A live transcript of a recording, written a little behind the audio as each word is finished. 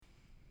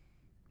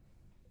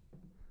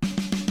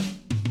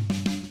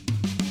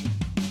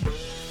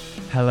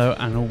Hello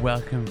and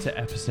welcome to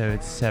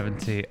episode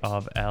 70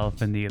 of El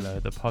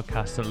Vinilo, the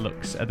podcast that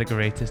looks at the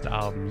greatest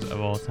albums of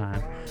all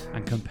time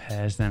and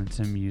compares them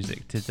to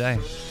music today.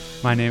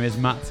 My name is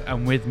Matt,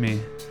 and with me,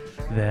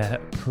 their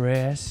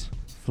prayers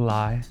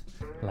fly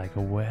like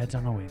a word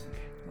on a wing.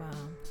 Wow.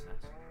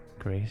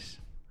 Grace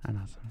and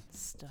Adam.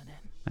 Stunning.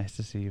 Nice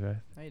to see you both.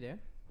 How you doing?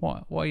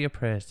 What are your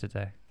prayers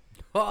today?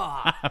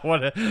 Oh,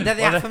 What then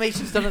the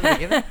affirmation's done at the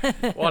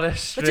beginning. What a But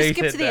straight just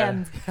skip hit to the there.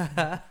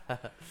 end.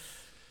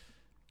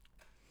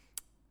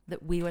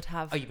 That we would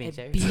have Oh, you mean a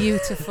serious?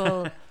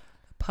 beautiful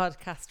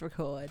podcast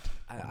record.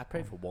 I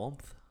pray for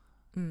warmth.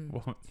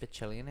 What? It's a bit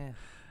chilly in here.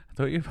 I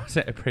thought you were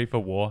saying to pray for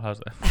war. How's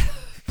that?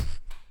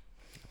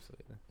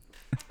 Absolutely.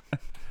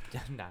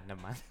 Nah,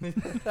 never mind.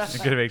 I'm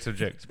going to make some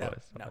jokes about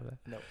it.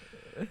 No.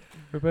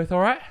 We're both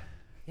alright?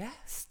 Yeah.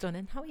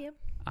 Stunning. How are you?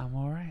 I'm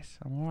alright.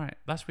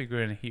 Last week we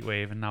were in a heat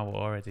wave and now we're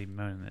already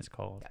moaning it's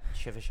cold.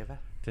 Yeah. Shiver.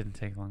 Didn't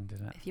take long,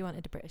 did it? If you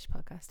wanted a British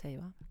podcast, here you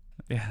are.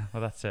 Yeah,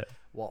 well that's it.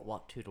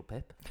 What? Toodle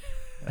pip.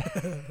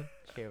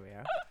 Here we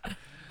are.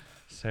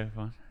 So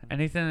fun.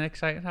 Anything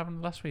exciting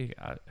happened last week?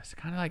 It's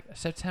kind of like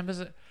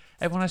September's.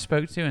 Everyone I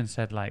spoke to and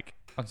said like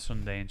on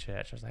Sunday in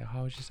church, I was like,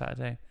 "How was your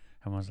Saturday?"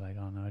 Everyone was like,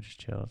 "Oh no, I just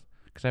chilled,"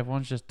 because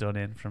everyone's just done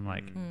in from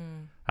like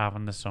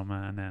having the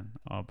summer and then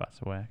back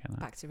to work and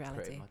Back to Pretty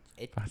reality.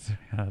 much. back to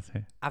reality.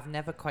 I've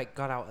never quite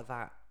got out of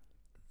that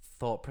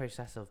thought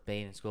process of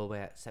being in school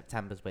where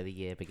September's where the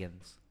year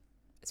begins.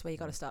 It's where you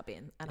got to start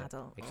being an Yeah,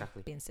 adult.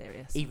 exactly. Being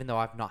serious. Even though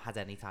I've not had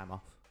any time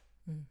off.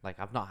 Mm. Like,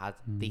 I've not had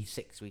Mm. the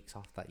 6 weeks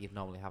off that you'd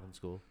normally have in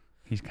school.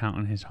 He's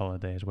counting his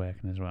holidays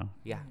working as well.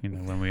 Yeah. You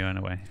know, when we went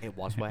away, It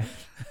was work.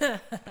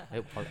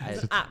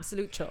 It's an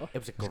absolute chore. It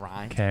was a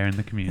grind. care in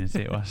the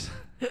community it was.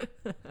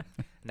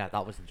 No,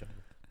 that was enjoyable.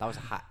 That was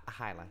a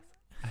highlight.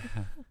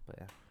 But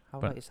yeah. How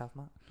But- about yourself,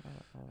 Matt?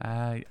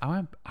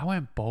 I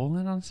went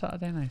bowling on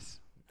Saturday night.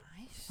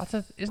 Nice.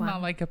 Isn't Wow.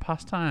 that like a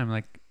pastime?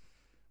 Like,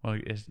 well,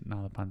 it's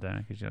now the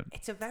pandemic. Is you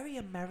It's a very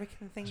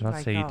American I thing. was about to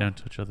like, say you oh, don't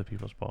touch other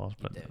people's balls,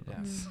 but do, yeah.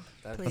 that's,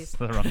 That's- Please. that's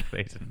the wrong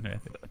place, isn't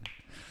it?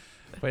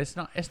 But it's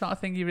not a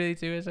thing you really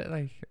do, is it?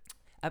 Like,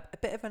 A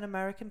bit of an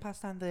American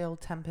pastime, the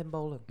old 10-pin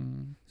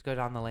bowling. Let's go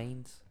down the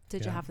lanes.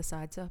 Did you Yeah. have the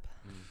sides up?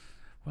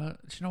 well,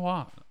 do you know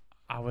what?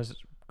 I was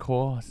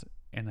caught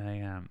in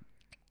a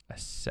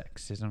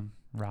sexism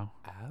row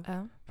Oh.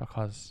 Oh.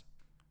 because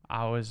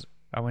I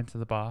went to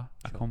the bar.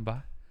 I Sure. come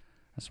back,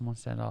 and someone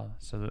said, "Oh,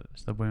 so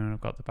the women have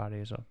got the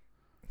barriers up,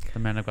 the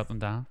men have got them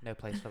down." No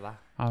place for that.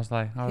 I was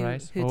like, "All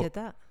right." Who well, did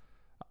that?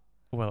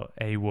 Well,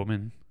 a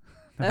woman.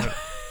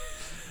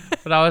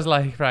 But I was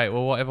like, right,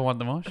 well, what if I want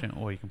them off? She went,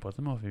 you can put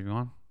them off if you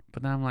want.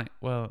 But then I'm like,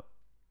 well,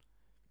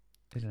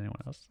 is there anyone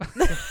else?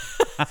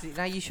 See,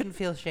 now you shouldn't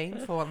feel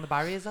ashamed for wanting the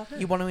barriers up.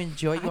 You want to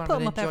enjoy. You I want put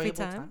an 'em up every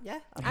enjoyable time. Yeah.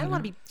 I don't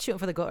want to be shooting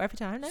for the gutter every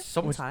time, no?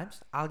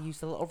 Sometimes I'll use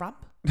the little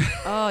ramp.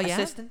 Oh, yeah.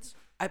 Assistance.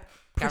 I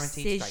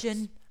guaranteed Precision.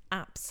 strikes.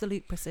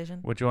 Absolute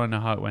precision. Would you want to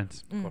know how it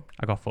went? Mm.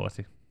 I got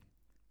 40.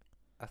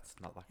 That's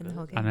not that In good. the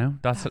whole I game. know.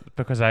 That's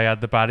because I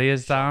had the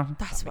barriers down.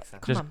 That's That what. makes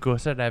sense. Come Just on.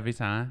 gutted every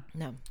time.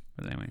 No.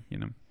 But anyway, you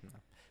know.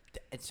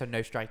 So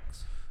no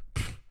strikes.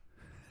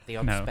 The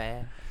odd No.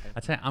 spare.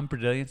 I'd say I'm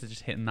brilliant at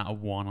just hitting that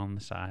one on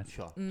the side.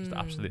 Sure. Just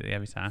absolutely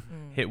every time.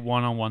 Mm. Hit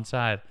one on one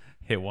side,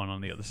 hit one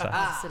on the other side.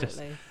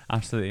 Absolutely.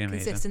 Absolutely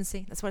amazing.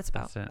 Consistency. That's what it's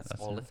about. That's it.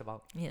 That's all it's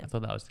about. Yeah. I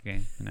thought that was the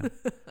game. You know,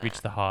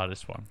 reach the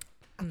hardest one.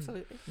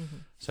 Absolutely. Mm-hmm.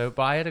 So,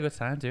 but I had a good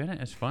time doing it. It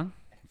was fun.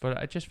 But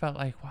I just felt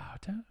like, wow,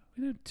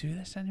 we don't do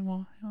this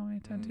anymore. You know, we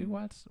don't do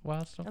wild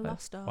stuff. A like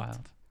lost art.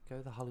 wild.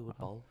 Go the Hollywood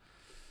Wow. Bowl.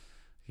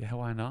 Yeah,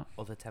 why not?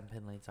 Other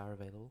 10-pin lanes are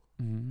available.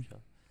 Mm. Sure.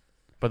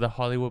 But the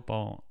Hollywood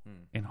Bowl Mm.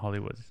 in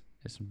Hollywood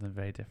is something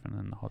very different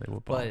than the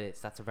Hollywood Bowl. But it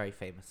is. That's a very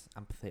famous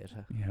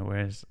amphitheatre. Yeah,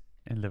 whereas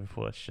in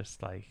Liverpool, it's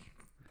just like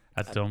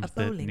a A dump that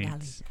bowling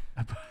needs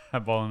a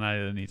bowling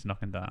alley that needs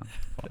knocking down.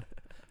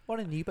 What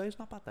in Newbo's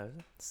not bad though, is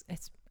it?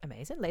 It's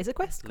amazing. Laser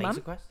Quest. Come Laser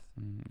on. Quest.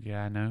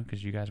 Yeah, I know,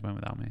 because you guys went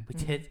without me. We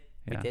Mm. did.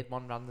 Yeah. We did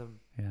one random.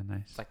 Yeah,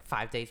 nice. It's like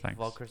 5 days Thanks.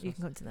 before You Christmas.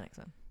 can go to the next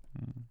one.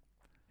 Mm.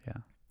 Yeah.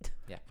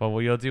 Yeah.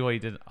 Well, you'll do what you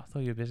did. I thought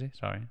you were busy.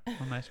 Sorry.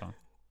 Oh, nice one.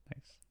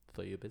 Thanks.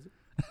 Thought you were busy.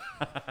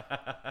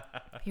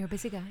 You're a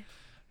busy guy.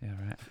 Yeah,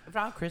 right.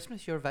 Around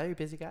Christmas, you're a very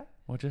busy guy.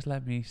 Well, just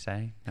let me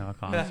say. No, I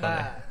can't.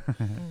 Sorry.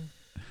 Mm.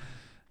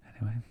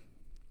 Anyway,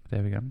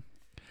 there we go.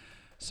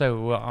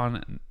 So we're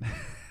on.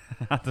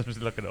 I was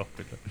looking it up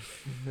quickly.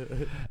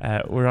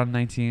 We're on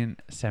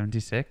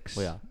 1976.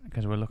 We are.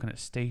 Because we're looking at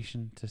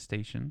Station to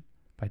Station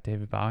by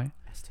David Bowie.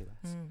 S2S.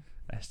 Mm.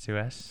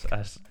 S2S,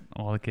 as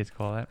all the kids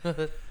call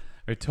it.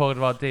 We've talked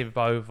about David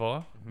Bowie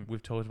before. Mhm.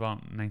 We've talked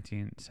about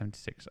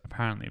 1976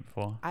 apparently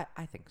before.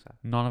 I think so.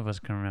 None of us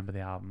can remember the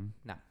album.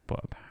 No.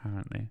 But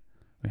apparently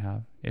we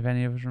have. If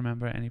any of us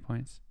remember at any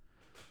points,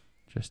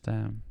 just say.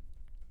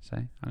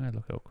 I'm going to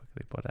look it up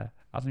quickly. But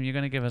Adam, you're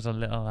going to give us a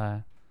little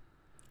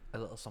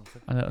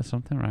something. right? A little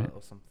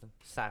something.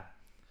 So, we're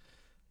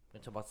going to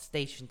talk about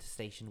Station to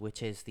Station,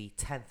 which is the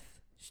 10th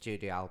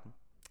studio album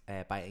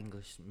by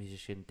English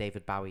musician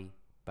David Bowie.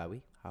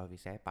 Bowie, however you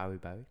say it. Bowie.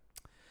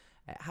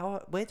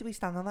 Where do we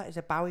stand on that? Is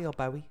it Bowie or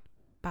Bowie?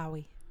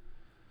 Bowie.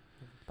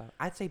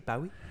 I'd say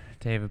Bowie.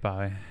 David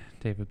Bowie.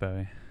 David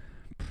Bowie.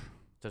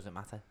 Doesn't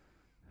matter.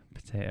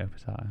 Potato.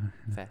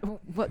 Fair.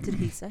 What did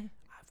he say?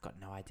 I've got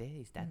no idea.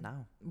 He's dead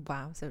now.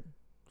 Wow. So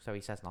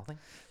He says nothing.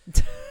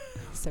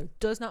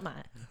 does not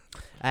matter.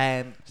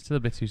 Still a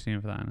bit too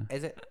soon for that, Anna.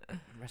 Is it?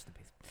 Rest in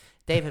peace.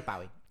 David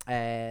Bowie.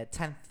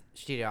 10th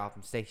studio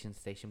album, Station to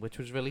Station, which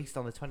was released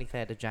on the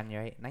 23rd of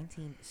January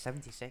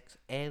 1976,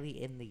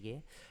 early in the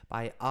year,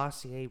 by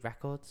RCA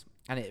Records,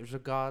 and it was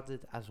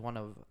regarded as one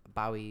of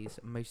Bowie's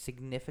most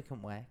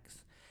significant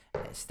works.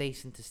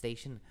 Station to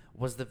Station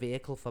was the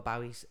vehicle for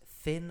Bowie's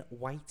thin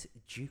white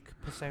Duke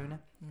persona,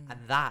 and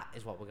that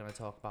is what we're going to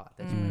talk about at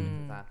this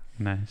moment in time.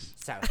 Nice.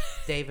 So,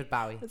 David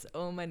Bowie. That's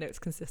all my notes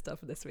consist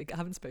of for this week. I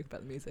haven't spoken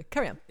about the music.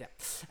 Carry on.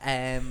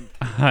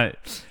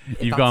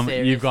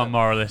 You've gone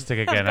moralistic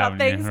again, got haven't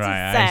things you? to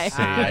Right,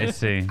 say. I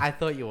see. I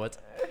thought you would.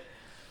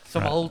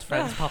 Some Right. old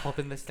friends pop up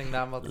in this thing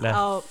that I'm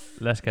about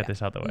to Let's get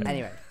this out of the way.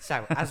 Anyway,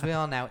 so as we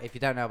all know, if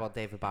you don't know about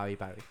David Bowie,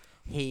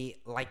 he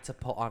liked to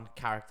put on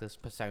characters,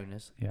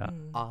 personas, Yeah.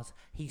 art.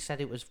 He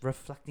said it was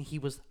reflecting. He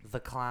was the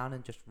clown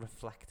and just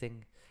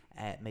reflecting,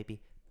 maybe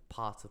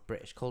part of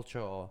British culture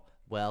or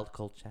world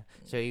culture.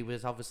 So he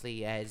was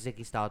obviously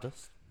Ziggy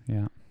Stardust,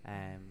 Yeah.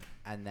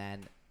 and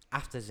then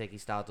after Ziggy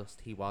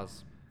Stardust, he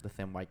was the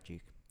Thin White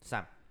Duke.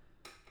 Sam,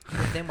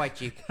 the Thin White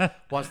Duke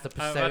was the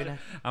persona.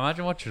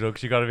 Imagine what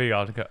drugs you got to be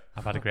on to go,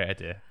 I've had a great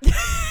idea.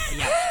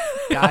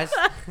 Yeah,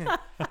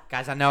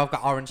 guys, I know I've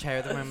got orange hair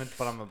at the moment,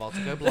 but I'm about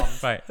to go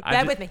blonde. Right.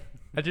 Bear with me.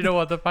 And you know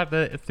what? The fact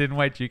that Thin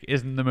White Duke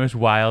isn't the most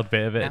wild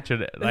bit of it,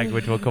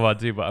 which we'll come on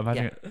to, but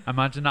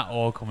imagine that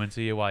all coming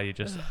to you while you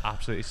just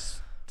absolutely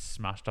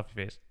smashed off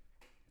your face.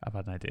 I've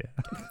had an idea.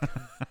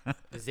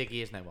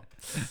 Ziggy is no more.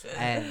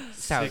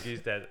 So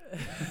Ziggy's dead.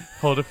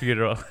 Hold a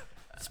funeral.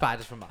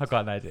 Spiders from Mars. I've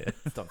got an idea.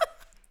 It's done.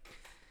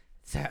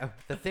 So,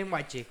 the Thin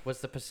White Duke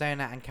was the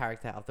persona and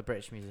character of the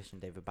British musician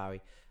David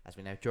Bowie, as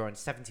we know, during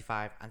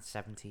 75 and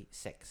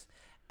 76.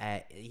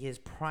 He is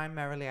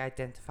primarily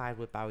identified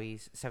with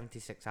Bowie's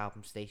 76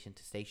 album Station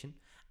to Station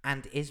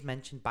and is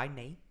mentioned by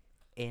name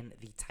in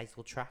the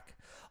title track.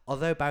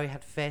 Although Bowie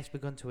had first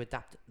begun to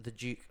adapt the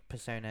Duke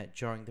persona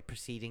during the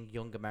preceding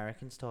Young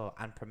Americans tour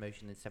and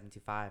promotion in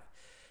 75,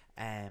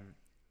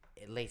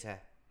 it later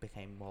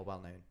became more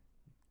well known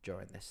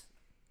during this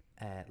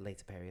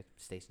later period,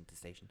 Station to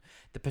Station.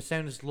 The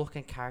persona's look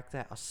and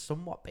character are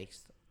somewhat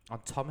based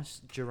on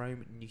Thomas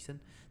Jerome Newton,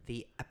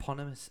 the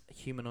eponymous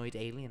humanoid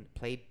alien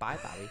played by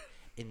Bowie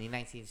in the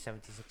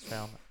 1976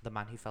 film The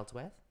Man Who Fell to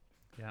Earth.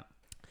 Yeah.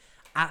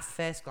 At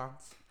first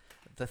glance,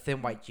 the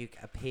Thin White Duke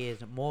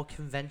appeared more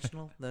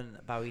conventional than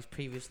Bowie's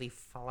previously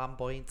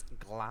flamboyant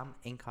glam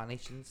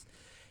incarnations.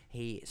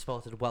 He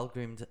sported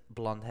well-groomed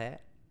blonde hair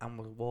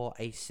and wore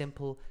a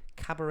simple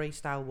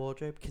cabaret-style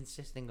wardrobe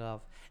consisting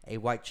of a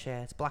white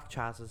shirt, black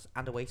trousers,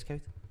 and a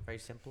waistcoat. Very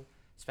simple,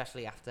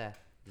 especially after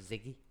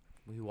Ziggy,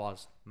 who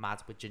was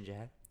mad with ginger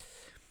hair.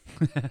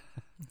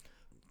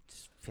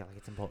 Just feel like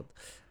it's important.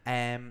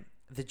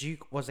 The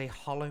Duke was a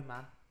hollow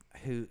man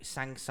who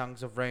sang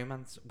songs of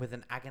romance with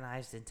an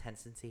agonized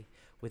intensity,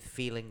 with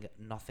feeling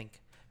nothing,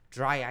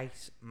 dry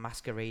ice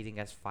masquerading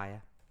as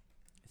fire.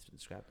 It's been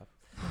described that.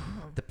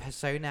 The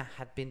persona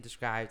had been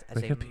described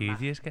as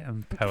Wikipedia's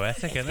getting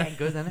poetic, it's isn't getting it?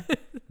 good, isn't it?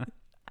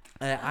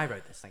 I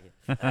wrote this, thank you.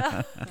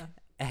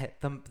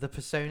 The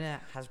persona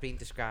has been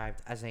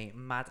described as a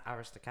mad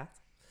aristocrat,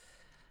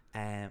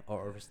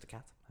 or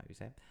aristocrat, how do you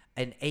say it?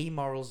 An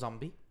amoral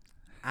zombie,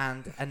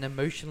 and an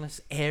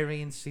emotionless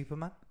Aryan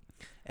Superman.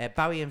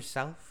 Bowie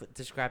himself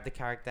described the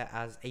character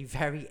as a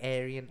very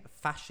Aryan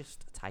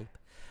fascist type,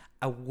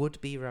 a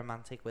would-be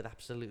romantic with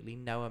absolutely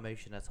no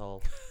emotion at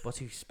all, but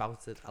who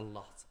spouted a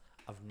lot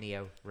of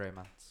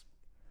neo-romance.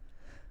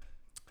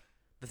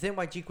 The Thin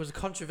White Duke was a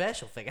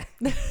controversial figure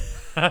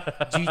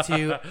due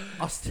to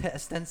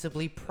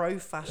ostensibly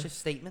pro-fascist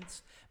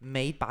statements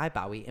made by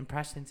Bowie in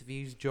press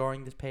interviews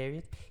during this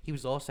period. He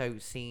was also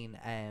seen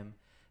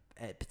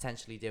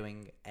potentially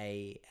doing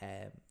a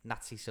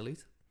Nazi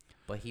salute,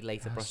 but he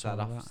later brushed that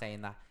off,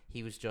 saying that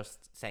he was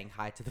just saying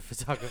hi to the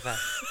photographer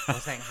or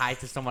saying hi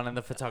to someone, and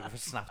the photographer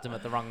snapped him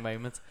at the wrong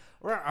moment.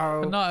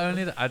 But not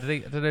only that, I don't know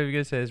if you're going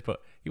to say this,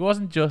 but he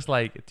wasn't just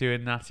like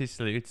doing Nazi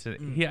salutes.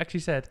 He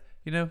actually said,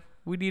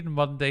 we need a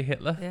modern day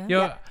Hitler.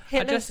 Yeah.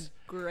 Hitler's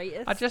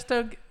greatest.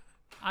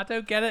 I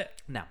don't get it.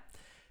 No.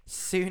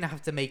 Soon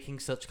after making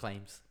such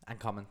claims and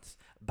comments,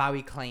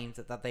 Bowie claimed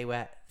that they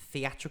were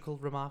theatrical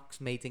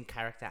remarks made in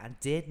character and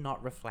did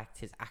not reflect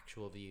his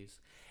actual views.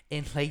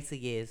 In later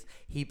years,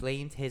 he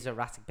blamed his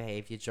erratic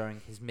behaviour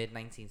during his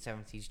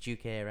mid-1970s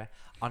Duke era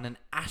on an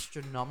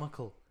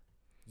astronomical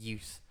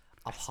use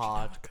of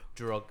hard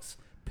drugs,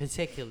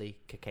 particularly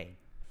cocaine,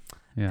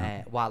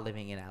 while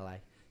living in LA.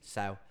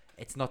 So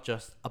it's not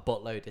just a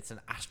buttload, it's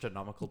an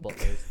astronomical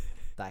buttload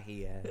that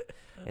he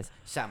is.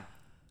 Sam,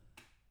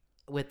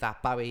 with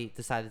that, Bowie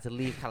decided to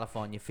leave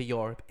California for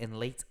Europe in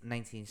late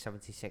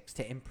 1976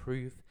 to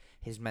improve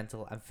his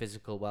mental and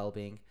physical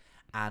well-being.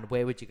 And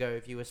where would you go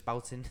if you were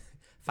spouting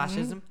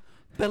fascism?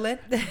 Berlin.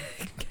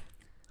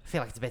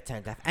 feel like it's a bit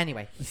tone deaf.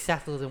 Anyway, he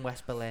settled in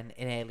West Berlin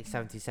in early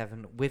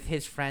 77 with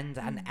his friend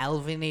and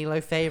Elvin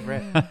Elo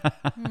favourite,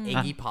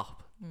 Iggy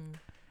Pop.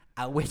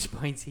 At which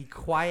point he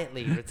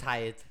quietly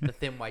retired the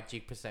Thin White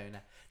Duke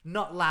persona.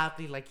 Not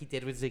loudly like he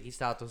did with Ziggy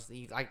Stardust.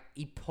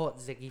 He put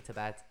Ziggy to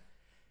bed.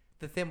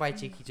 The Thin White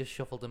Duke, he just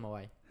shuffled him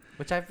away.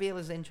 Which I feel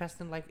is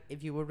interesting, like,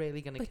 if you were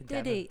really going to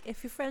condemn did he?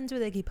 If you're friends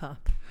with Iggy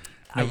Pop,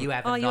 are you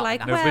ever you're not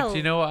like, an No, well, but do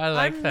you know what I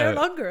like I'm though?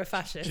 no longer a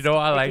fascist. Do you know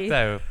what I like Iggy.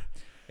 though?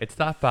 It's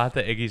that bad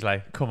that Iggy's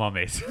like, come on,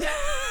 mate.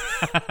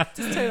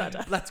 Just turn that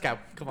down. Let's go.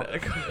 Come on.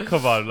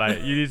 Come on,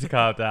 like, you need to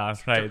calm down,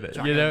 right? Drag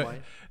You him know,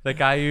 away. the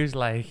guy who's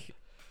like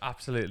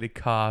absolutely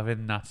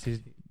carving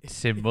Nazi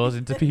symbols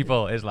into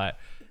people is like,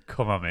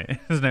 come on, mate.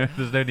 There's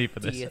no need for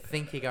Do this. you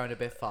think you're going a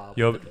bit far?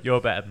 You're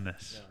better than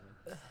this.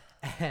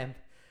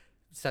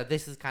 So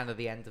this is kind of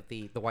the end of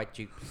the White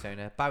Duke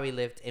persona. Bowie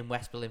lived in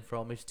West Berlin for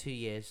almost 2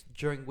 years,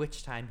 during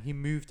which time he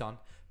moved on,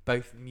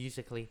 both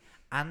musically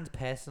and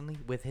personally,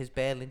 with his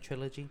Berlin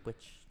trilogy,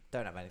 which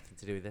don't have anything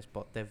to do with this,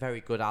 but they're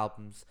very good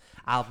albums.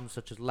 Albums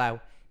such as Low,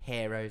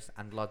 Heroes,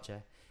 and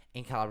Lodger,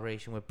 in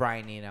collaboration with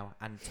Brian Eno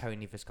and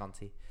Tony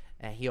Visconti.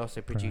 He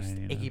also produced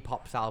Brian Eno. Iggy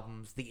Pop's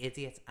albums The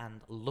Idiot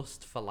and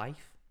Lust for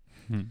Life.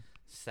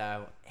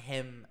 So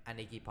him and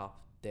Iggy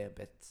Pop doing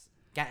bits,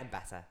 getting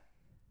better.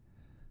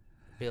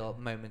 Feel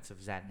moments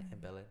of zen in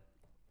Berlin.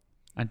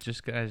 And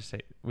just gotta say,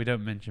 we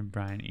don't mention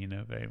Brian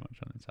Eno very much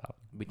on this album,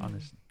 We on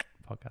this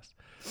podcast.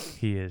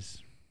 He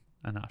is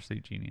an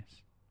absolute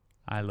genius.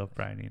 I love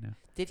Brian Eno.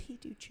 Did he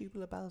do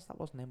Tubular Bells? That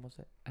wasn't him, was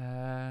it?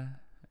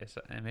 It's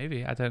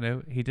maybe, I don't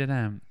know. He did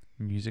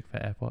music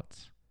for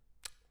airports,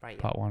 Right.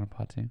 part 1 and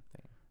part 2.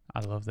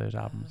 I love those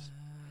albums.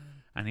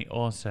 And he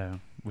also,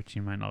 which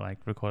you might not like,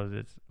 recorded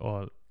it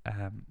or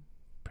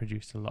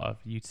produced a lot of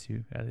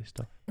U2 early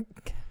stuff.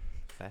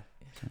 Fair.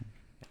 So.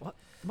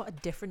 What a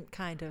different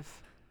kind of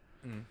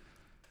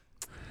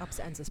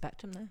opposite ends of the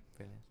spectrum there.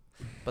 Brilliant.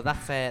 But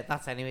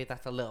that's anyway.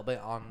 That's a little bit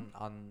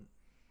on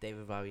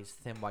David Bowie's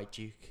Thin White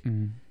Duke,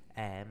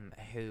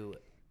 who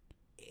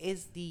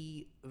is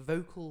the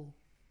vocal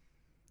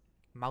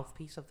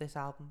mouthpiece of this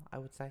album, I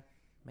would say,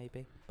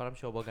 maybe. But I'm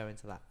sure we'll go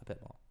into that a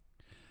bit more.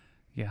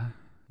 Yeah.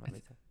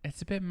 Later.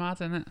 It's a bit mad,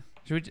 isn't it?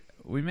 Should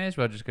we may as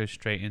well just go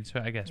straight into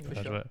it, I guess, For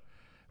because sure.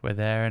 we're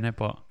there in it.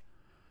 But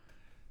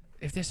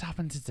if this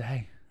happened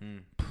today,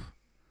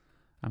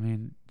 I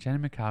mean, Jenny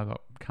McCall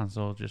got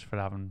cancelled just for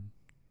having,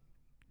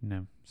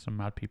 some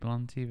mad people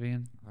on TV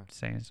and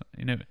saying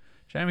something.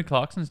 Jeremy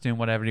Clarkson's doing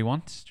whatever he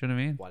wants. Do you know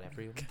what I mean?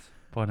 Whatever you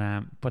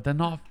want. But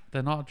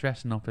they're not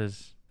dressing up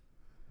as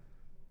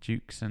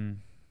dukes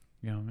and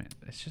what I mean.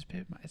 It's just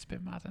it's a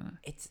bit mad, isn't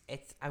it?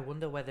 It's. I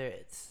wonder whether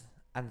it's,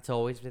 and it's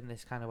always been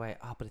this kind of way.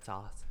 Oh, but it's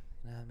art.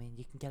 You know what I mean?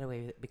 You can get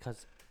away with it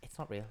because it's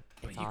not real.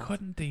 But It's you art.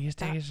 couldn't these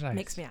days, right?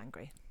 Makes me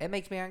angry. It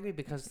makes me angry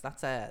because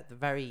that's a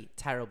very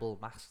terrible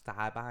mask to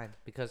hide behind.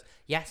 Because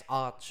yes,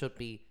 art should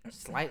be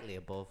slightly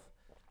above,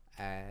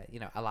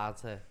 allowed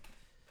to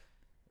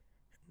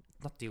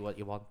not do what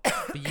you want,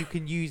 but you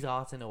can use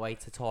art in a way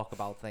to talk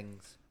about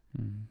things.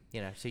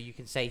 So you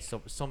can say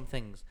some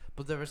things,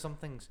 but there are some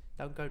things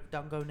don't go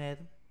near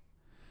them.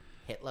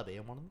 Hitler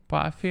being one of them.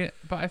 But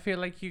I feel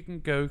like you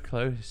can go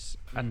close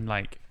and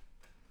like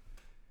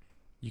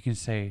you can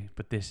say,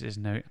 but this is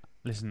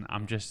listen,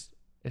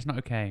 it's not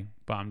okay,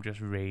 but I'm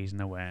just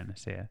raising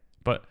awareness here.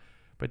 But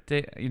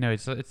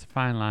it's a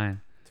fine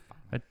line.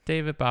 But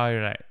David Bowie,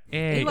 right?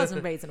 He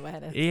wasn't raising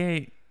awareness.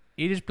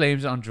 He just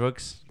blames it on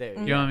drugs. There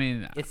You know what I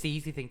mean? It's the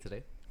easy thing to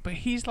do. But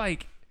he's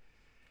like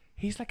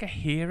a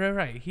hero,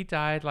 right? He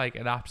died like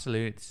an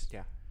absolute.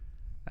 Yeah.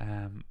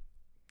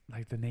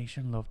 Like the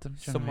nation loved him. Do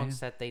you know what I Someone mean?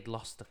 said they'd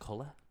lost the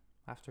colour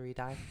after he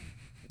died.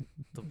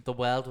 the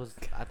world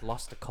had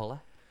lost the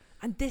colour.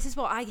 And this is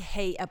what I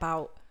hate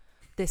about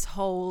this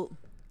whole,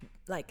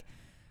 like,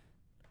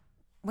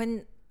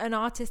 when an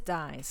artist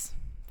dies,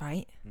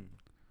 right?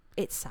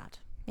 It's sad.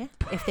 Yeah.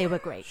 If they were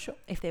great. Sure.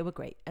 If they were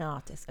great, an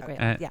artist, a great,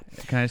 yeah.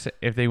 Can I say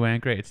if they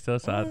weren't great, it's still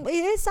sad. It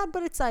is sad,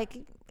 but it's like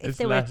if It's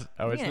they less.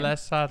 were, It's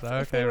less sad. if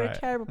Okay, they were right. a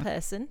terrible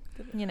person,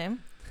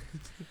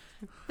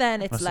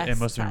 then it's less. It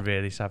must have sad. been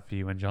really sad for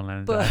you when John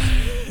Lennon But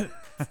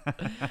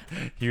died.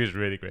 He was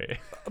really great.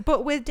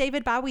 but with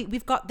David Bowie,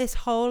 we've got this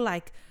whole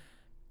like,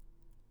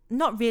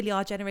 not really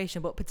our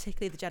generation, but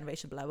particularly the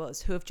generation below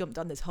us, who have jumped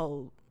on this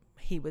whole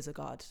he was a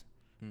god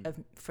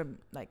from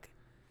like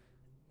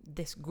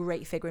this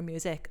great figure in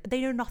music. They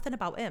know nothing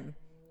about him.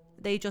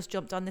 They just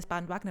jumped on this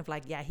bandwagon of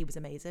like, yeah, he was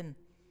amazing.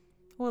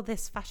 Well,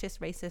 this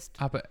fascist, racist.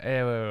 But wait.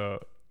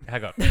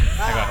 Hang on.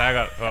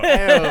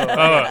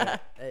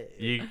 Oh.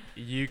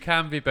 You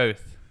can be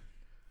both.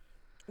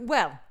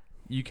 Well,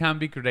 You can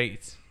be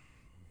great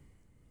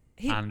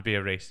he and be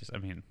a racist. I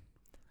mean,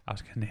 I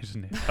was gonna name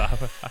some names, but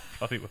I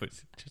probably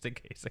won't, just in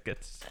case I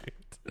get sued.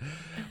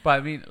 But I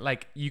mean,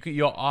 like,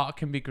 your art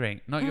can be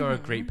great. Not you're a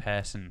great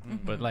person,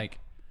 but like,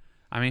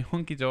 I mean,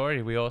 Hunky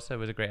Dory, we all said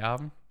was a great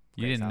album.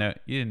 You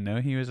didn't know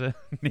he was a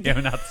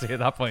neo-Nazi at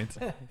that point.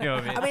 You know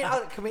what I mean?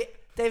 I mean,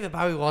 David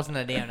Bowie wasn't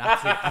a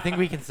neo-Nazi. I think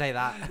we can say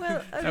that.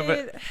 Well, I No,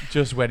 mean, but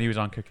just when he was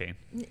on cocaine.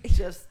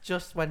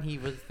 Just when he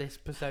was this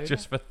persona.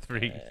 Just for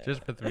 3 years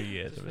Just of for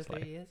his 3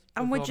 life. years.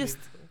 And we're before just-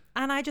 moving-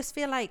 and I just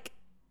feel like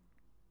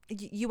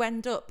you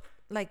end up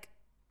like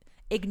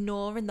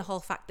ignoring the whole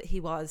fact that he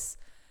was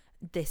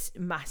this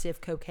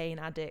massive cocaine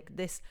addict,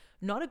 this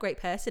not a great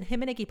person.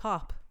 Him and Iggy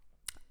Pop,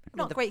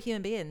 not great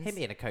human beings. Him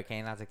being a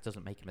cocaine addict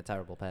doesn't make him a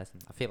terrible person.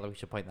 I feel like we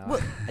should point that Well,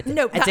 out.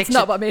 no, that's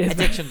not what I mean.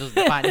 Addiction doesn't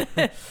define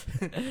it.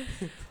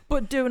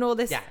 But doing all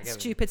this Yeah, I get what you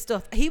stupid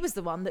stuff, he was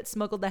the one that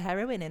smuggled the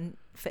heroin in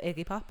for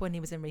Iggy Pop when he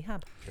was in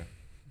rehab.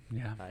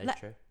 Yeah. That is Let-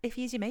 true. If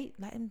he's your mate,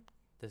 let him.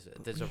 There's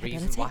a reason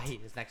Rehabilitate. why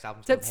his next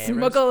album's Don't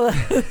called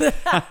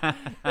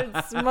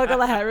Heroes. smuggle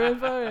the heroin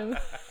for him.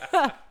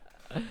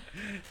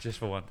 Just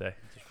for one day.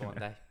 Just for one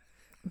day.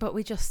 But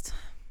we just.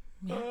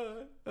 Yeah.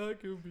 I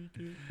can be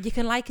good. You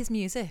can like his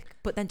music,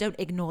 but then don't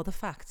ignore the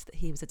fact that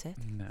he was a tit.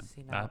 No.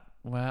 See, now,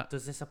 Well,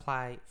 does this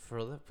apply for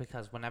other?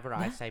 Because whenever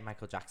I Yeah. say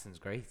Michael Jackson's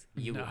great,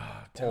 you No,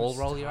 all don't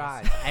roll your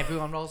start. eyes.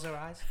 Everyone rolls their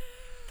eyes.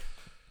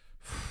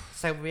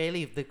 So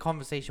really, the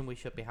conversation we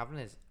should be having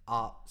is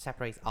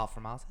separate art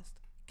from artist.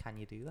 Can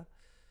you do that?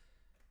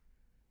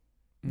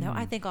 No,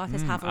 I think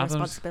artists have a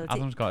responsibility.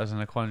 Adam's got us in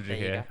a quandary There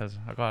you here go. because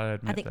I got to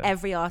admit I think that.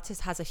 every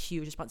artist has a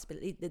huge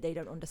responsibility that they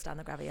don't understand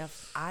the gravity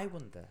of. I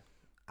wonder.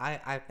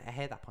 I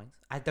hear that point.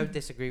 I don't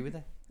disagree with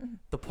it.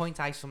 The point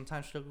I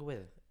sometimes struggle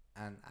with,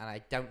 and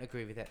I don't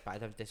agree with it, but I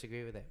don't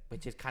disagree with it,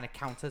 which is kind of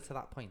counter to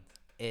that point,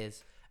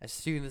 is as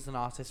soon as an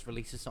artist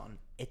releases something,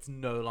 it's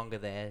no longer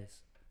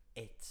theirs.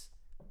 It's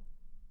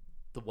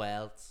the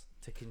world's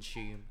to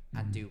consume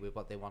and do with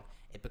what they want.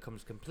 It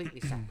becomes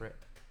completely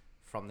separate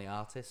from the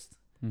artist.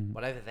 Mhm.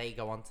 Whatever they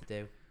go on to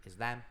do is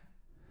them.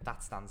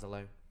 That stands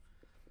alone.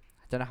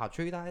 I don't know how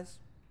true that is,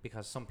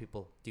 because some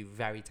people do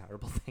very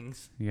terrible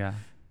things. Yeah.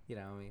 You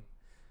know what I mean?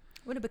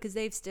 Well, no, because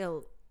they've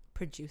still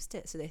produced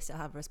it, so they still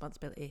have a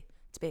responsibility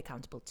to be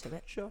accountable to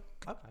it. Sure.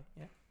 Okay.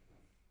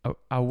 Yeah.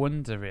 I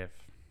wonder if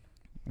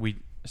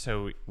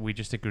we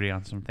just agree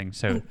on something.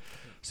 So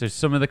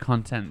some of the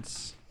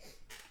contents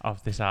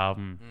of this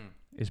album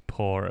is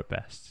poor at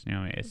best. You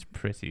know, it's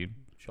pretty.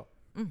 Sure.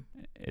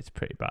 It's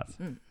pretty bad.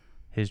 Mm.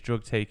 His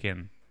drug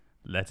taking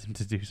led him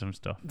to do some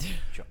stuff.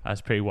 Sure. That's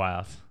pretty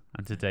wild.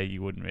 And today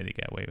you wouldn't really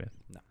get away with.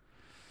 No.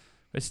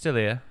 But it's still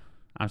here.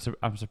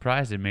 I'm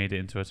surprised it made it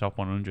into a top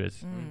 100.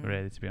 Mm.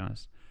 Really, to be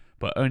honest,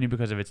 but only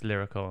because of its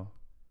lyrical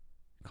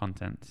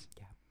content.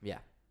 Yeah.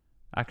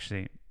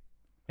 Actually,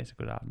 it's a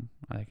good album.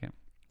 I like it.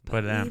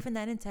 But But even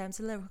then, in terms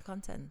of lyrical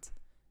content,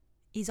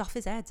 he's off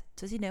his head.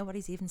 Does he know what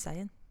he's even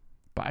saying?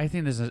 But I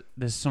think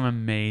there's some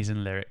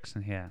amazing lyrics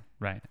in here,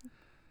 right?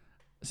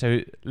 So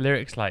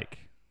lyrics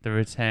like "The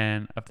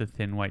return of the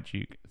thin white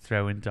duke,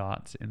 throwing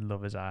darts in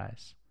lovers'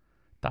 eyes."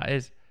 That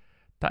is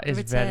The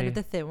return very of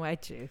the thin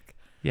white duke,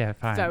 yeah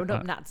fine. throwing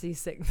up Nazi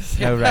things.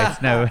 No,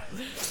 right, no.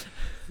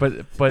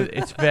 But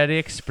it's very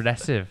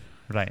expressive,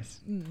 right?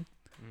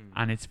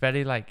 And it's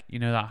very like, you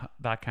know,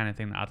 that kind of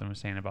thing that Adam was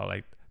saying about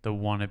like the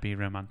wannabe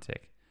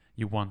romantic.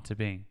 You want to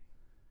be,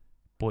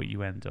 but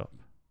you end up.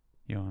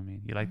 You know what I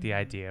mean? You like the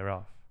idea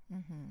of.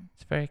 Mm-hmm.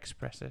 It's very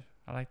expressive.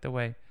 I like the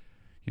way,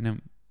 you know,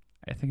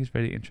 I think it's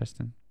very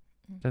interesting.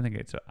 I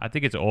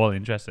think it's all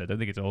interesting. I don't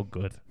think it's all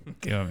good.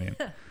 You know what I mean?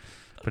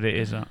 But it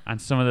is.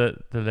 And some of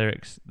the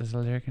lyrics, there's a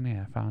lyric in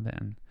here, I found it,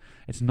 and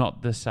it's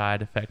not the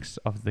side effects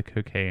of the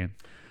cocaine.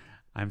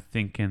 I'm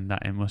thinking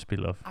that it must be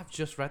love. I've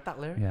just read that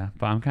lyric. Yeah,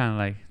 but I'm kind of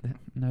like,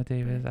 no,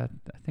 David, I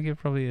think it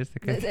probably is the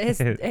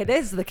cocaine. It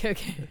is the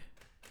cocaine.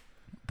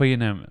 But you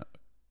know,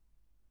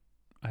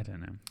 I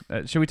don't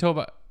know. Should we talk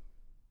about?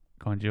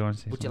 Go on, do you want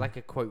to say Would you something? like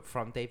a quote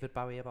from David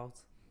Bowie about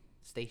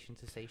Station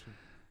to Station?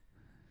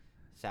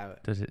 So,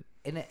 Does it?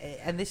 and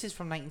this is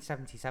from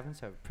 1977,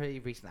 so pretty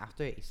recent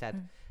after it. He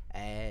said,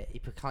 he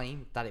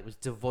proclaimed that it was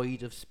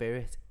devoid of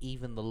spirit.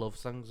 Even the love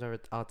songs are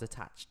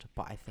detached,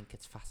 but I think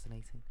it's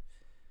fascinating.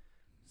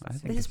 I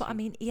think This is what I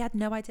mean. He had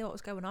no idea what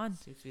was going on.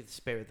 Seems to be the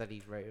spirit that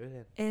he's wrote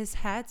it in. His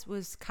head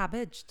was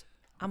cabbaged,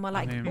 and we're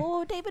like, mean-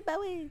 "Oh, David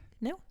Bowie."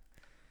 No,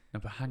 No,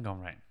 but hang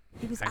on, right?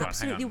 he was Hang on,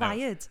 absolutely no.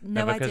 wired.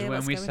 No, No, because idea when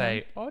what's we going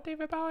say, on. "Oh,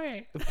 David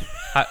Bowie,"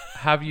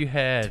 have you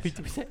heard? Did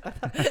we say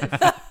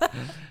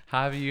that?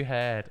 Have you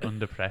heard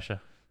Under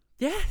Pressure?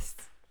 Yes,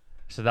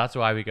 So that's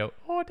why we go,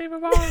 "Oh, David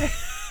Bowie."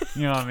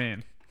 You know what I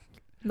mean?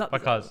 not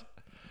Because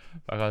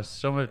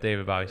some of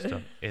David Bowie's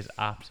stuff is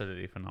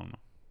absolutely phenomenal.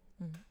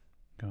 Mm.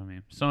 You know what I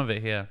mean? Some of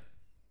it here,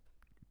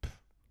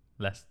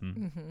 less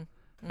than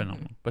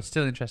phenomenal, but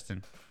still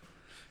interesting.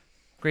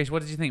 Grace,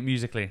 what did you think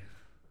musically?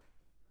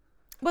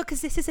 Well,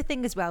 because this is a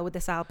thing as well with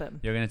this album.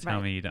 You're going to tell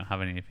Right. me you don't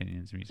have any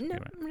opinions musically,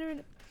 right?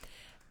 No.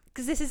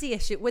 Because this is the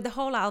issue with the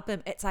whole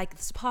album. It's like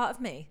there's a part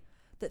of me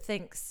that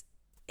thinks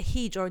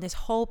he, during this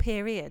whole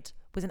period,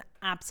 was an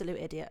absolute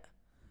idiot.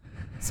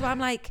 So I'm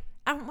like,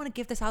 I don't want to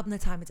give this album the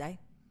time of day.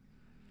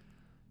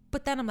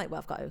 But then I'm like, well,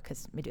 I've got to,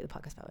 because we do the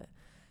podcast about it.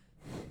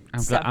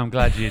 I'm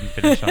glad you didn't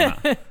finish on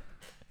that.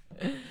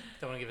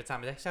 Don't want to give it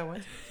time of day. So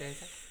what?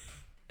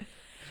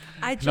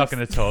 I I'm not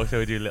going to talk, so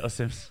we do Little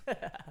Sims.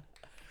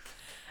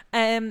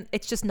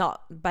 It's just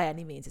not by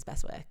any means his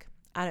best work.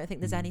 I don't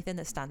think there's Mm. anything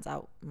that stands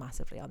out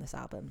massively on this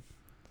album.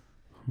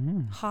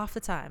 Hmm. Half the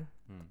time,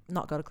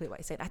 not got a clue what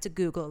he's saying. I had to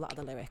Google a lot of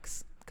the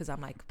lyrics because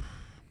I'm like,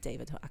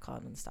 David, I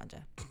can't understand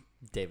you.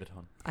 David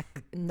Hunt.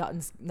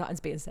 Nothing's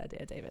being said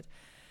here, David.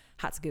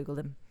 Had to Google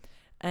them.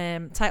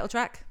 Title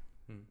track,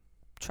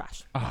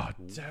 trash. Oh,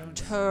 don't.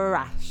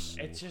 Trash.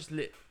 It's just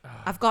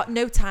I've got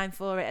no time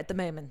for it at the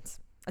moment.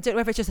 I don't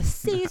know if it's just a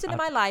season in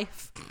my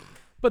life,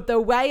 but the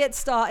way it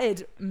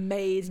started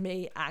made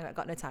me angry. I've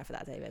got no time for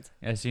that, David.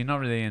 Yeah, so you're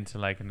not really into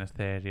like an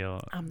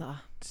ethereal I'm not.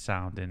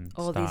 sounding.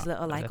 All these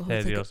little like, oh,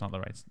 it's, ethereal's not the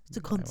right. it's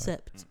a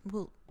concept.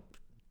 Well,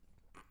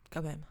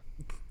 go home.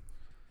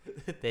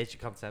 There's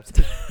your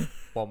concept.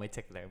 One way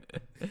ticket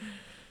home.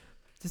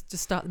 Just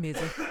start the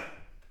music.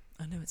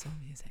 I know it's all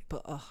music,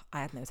 but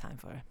I had no time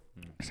for it.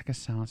 It's like a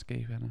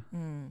soundscape, isn't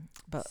it?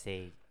 But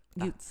See,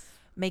 you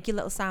make your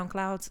little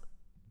SoundCloud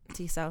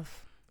to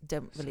yourself.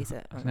 Don't release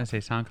it. I was going to say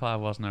SoundCloud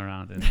wasn't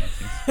around in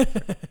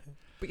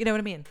But you know what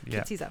I mean? Yeah.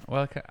 Keep to yourself.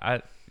 Well,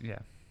 I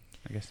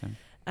guess so.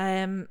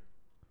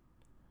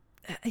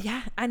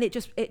 Yeah, and it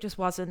just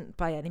wasn't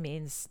by any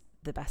means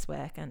the best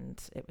work,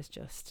 and it was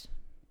just.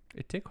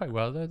 It did quite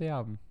well though, the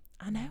album.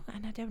 I know,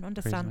 and I don't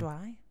understand Crazy.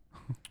 why.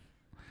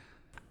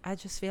 I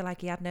just feel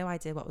like he had no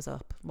idea what was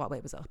up, what way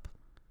was up,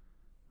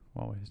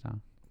 What way is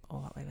down?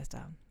 or what way was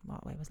down,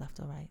 what way was left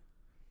or right.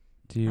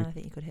 Do And I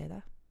think you could hear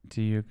that.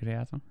 you agree,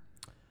 Adam?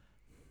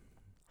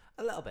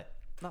 a little bit,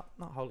 not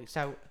wholly.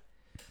 So,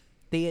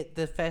 the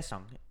first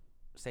song,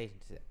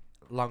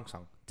 long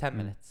song, 10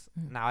 minutes.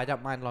 Now I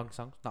don't mind long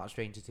songs, not a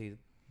stranger to them,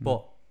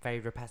 but very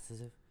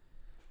repetitive.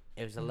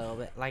 It was a little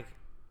bit like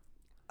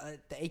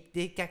it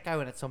did get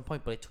going at some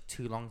point, but it took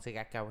too long to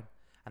get going,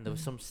 and there were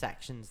some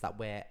sections that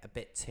were a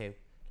bit too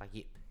like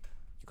you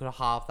could have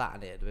halved that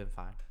and it'd have been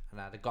fine,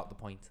 and I'd have got the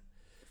point.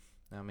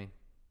 You know what I mean?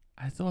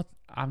 I thought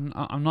I'm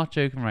not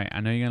joking, right? I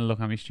know you're gonna look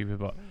at me stupid,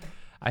 but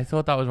I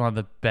thought that was one of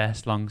the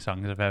best long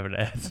songs I've ever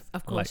heard.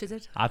 Of course you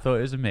did. I thought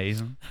it was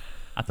amazing.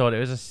 I thought it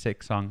was a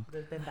sick song.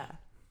 There's been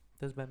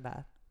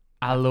better.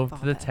 I loved Far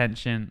the better.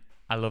 tension.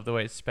 I loved the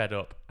way it sped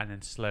up and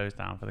then slows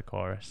down for the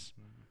chorus.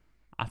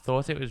 I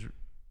thought it was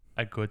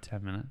a good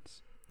 10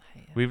 minutes.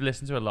 Yeah. We've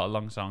listened to a lot of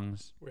long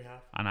songs, We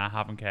have. and I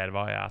haven't cared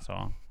about it at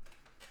all.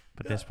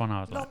 But this one,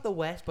 I was Not like, the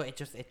worst, but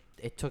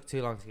it took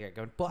too long to get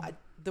going. But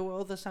there were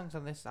other songs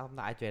on this album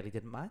that I really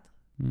didn't mind.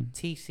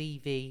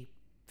 TCV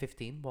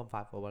 15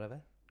 or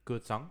whatever,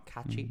 good song,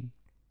 catchy.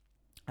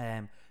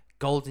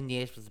 Golden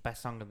Years was the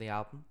best song on the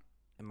album,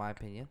 in my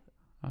opinion.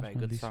 That's very my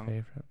good least song.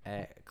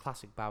 favourite.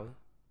 Classic Bowie.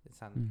 It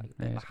sounded like a bit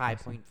yeah, of a it's high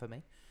classic. point for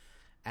me.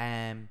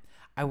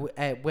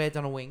 Word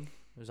on a Wing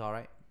was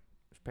alright.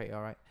 It was pretty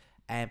alright.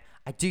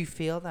 I do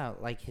feel though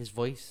like his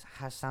voice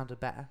has sounded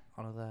better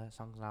on other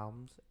songs and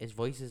albums. His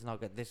voice is not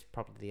good. This is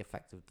probably the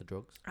effect of the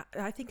drugs.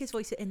 I think his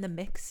voice in the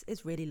mix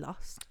is really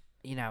lost.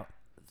 You know,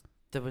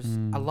 there was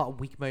a lot of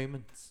weak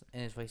moments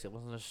in his voice. It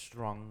wasn't as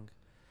strong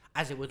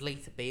as it would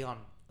later be on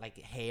like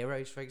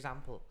Heroes, for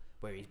example,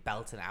 where he's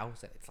belting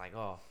out. It's like,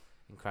 oh,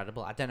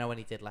 incredible. I don't know when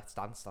he did Let's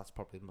Dance. That's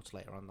probably much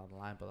later on down the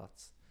line, but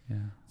that's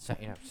so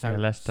Yeah,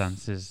 Let's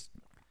Dance is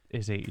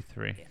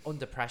 83.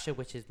 Under Pressure,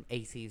 which is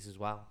 80s as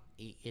well.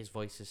 His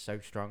voice is so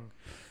strong.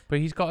 But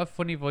he's got a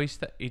funny voice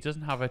that he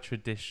doesn't have a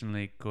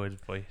traditionally good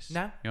voice.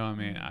 No, You know what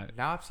I mean?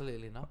 no,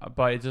 absolutely not.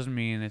 But it doesn't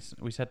mean it's.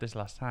 We said this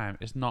last time.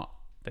 It's not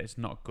that it's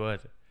not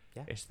good.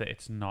 Yeah. It's that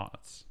it's not.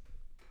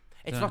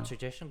 It's Yeah. not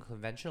traditional,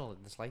 conventional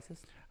in the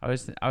slightest. I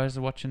was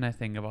watching a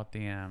thing about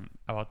the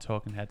about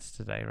Talking Heads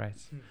today, right?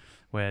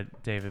 Where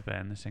David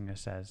Byrne, the singer,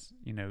 says,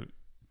 you know,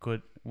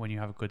 good when you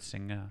have a good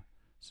singer,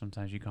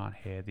 sometimes you can't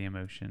hear the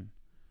emotion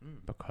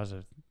because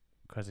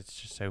it's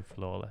just so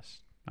flawless.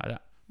 I'm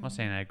not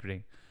saying I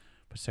agree,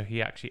 but so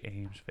he actually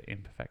aims for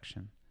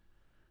imperfection,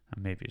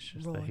 and maybe it's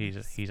just that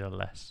he's a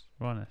less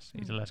rawness.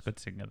 He's a less good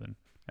singer than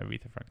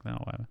Aretha Franklin or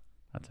whatever.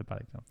 That's a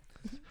bad example.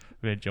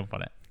 We're gonna jump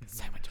on it.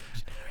 So much.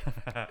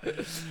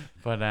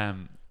 But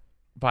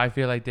I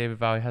feel like David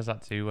Bowie has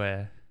that too,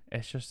 where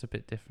it's just a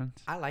bit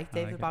different. I like I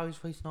David like it. Bowie's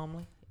voice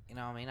normally. You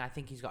know what I mean? I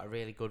think he's got a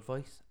really good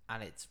voice,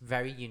 and it's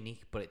very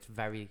unique, but it's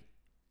very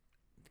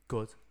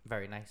good,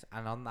 very nice.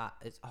 And on that,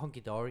 it's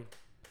Hunky Dory.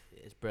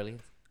 It's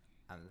brilliant,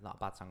 and it's not a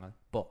bad song on it.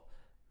 But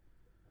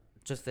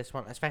just this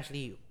one,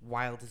 especially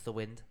Wild as the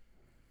Wind,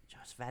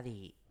 just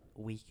very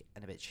weak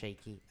and a bit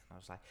shaky. And I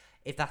was like,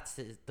 if that's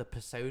the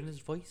Persona's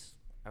voice,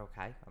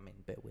 okay. I mean,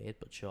 a bit weird,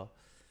 but sure.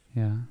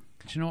 Yeah.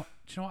 Do you know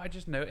what I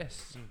just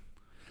noticed?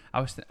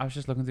 I was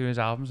just looking through his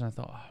albums and I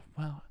thought, oh,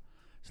 well,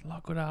 there's a lot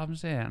of good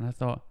albums here, and I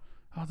thought,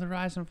 oh, the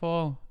Rise and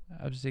Fall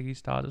of Ziggy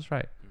Stardust,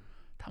 right?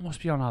 That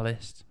must be on our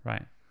list,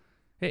 right?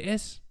 It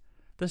is.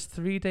 There's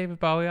 3 David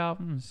Bowie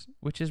albums,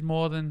 which is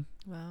more than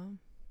Well,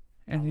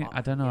 any.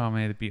 I don't know how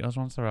many the Beatles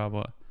ones there are,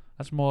 but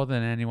that's more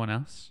than anyone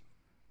else.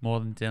 More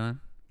than Dylan.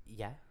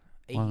 Yeah.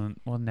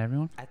 More than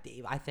everyone.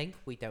 I think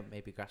we don't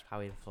maybe grasp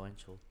how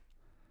influential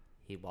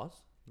he was.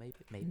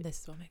 Maybe.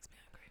 this is what makes me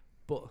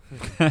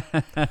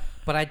angry.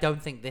 But I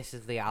don't think this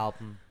is the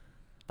album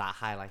that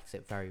highlights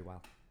it very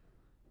well.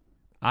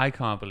 I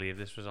can't believe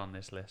this was on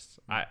this list.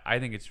 I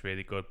think it's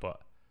really good,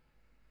 but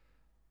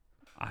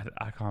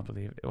I can't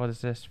believe it. What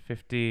is this?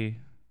 52?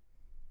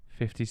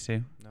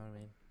 Know what I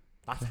mean?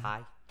 That's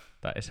high.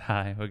 That is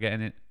high. We're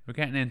getting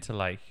into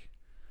like,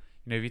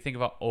 you know, if you think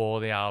about all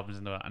the albums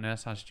in the world, I know that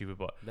sounds stupid,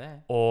 but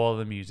all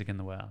the music in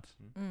the world,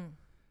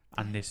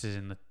 and this is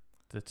in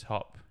the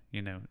top,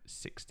 you know,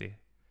 60.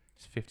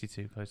 It's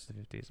 52, close to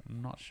the 50s.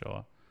 I'm not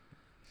sure.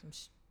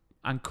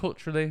 And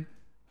culturally,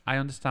 I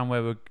understand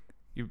where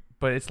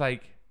but it's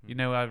like, you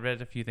know, I've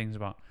read a few things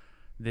about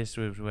this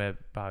was where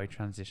Bowie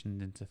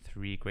transitioned into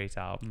 3 great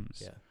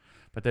albums. Yeah.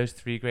 But those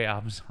 3 great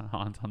albums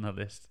aren't on the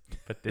list.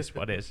 But this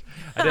one is.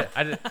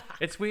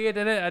 It's weird,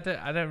 isn't it?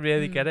 I don't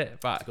really get it.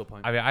 But that's a good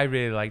point. I mean, I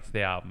really liked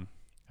the album.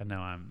 I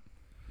know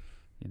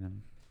you know,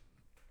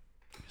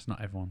 it's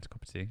not everyone's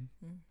cup of tea.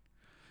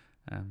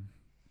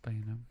 But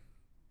you know,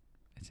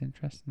 it's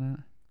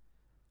interesting.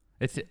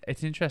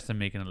 It's interesting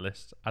making a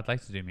list. I'd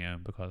like to do my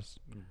own because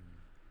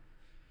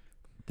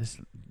this.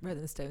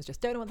 Rolling Stones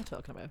just don't know what they're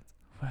talking about.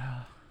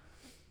 Well,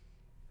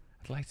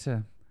 I'd like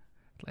to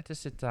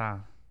sit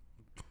down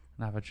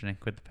and have a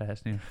drink with the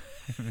person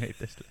who made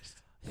this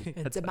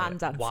list.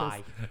 Demand answers.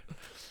 Why?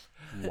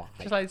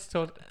 Just like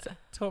to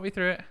talk me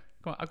through it.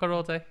 Come on, I've got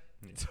all day.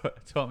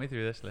 Talk me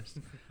through this list.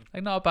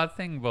 Like, not a bad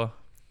thing, but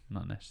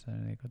not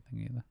necessarily a good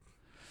thing either.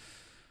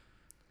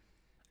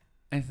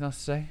 Anything else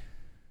to say?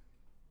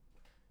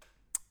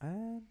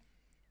 No.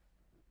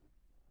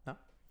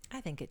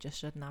 I think it just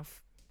shouldn't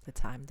have the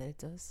time that it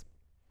does.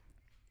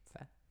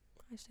 Fair.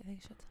 I just think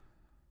it should.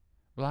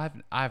 Well,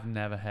 I've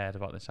never heard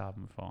about this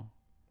album before.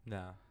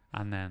 No.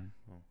 And then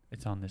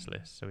it's on this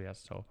list, so we had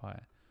to talk about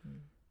it.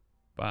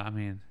 But I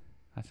mean,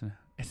 I don't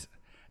know.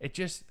 It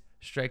just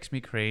strikes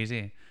me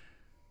crazy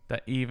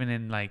that even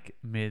in like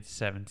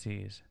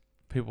mid-70s,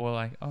 people were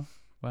like, "Oh,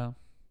 well,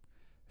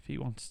 if he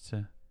wants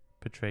to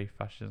portray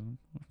fascism,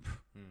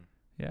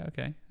 yeah,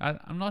 okay."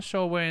 I'm not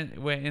sure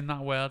we're in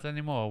that world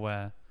anymore.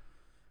 Where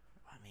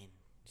I mean,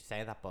 you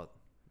say that, but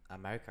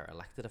America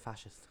elected a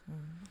fascist.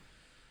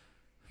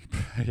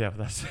 yeah,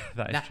 but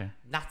that is true.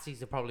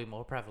 Nazis are probably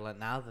more prevalent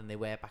now than they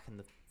were back in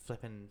the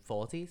flipping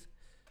 40s.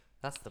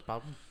 That's the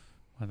problem.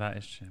 Well, that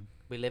is true.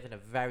 We live in a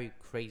very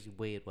crazy,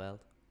 weird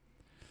world.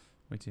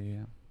 We do,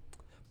 yeah.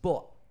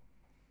 But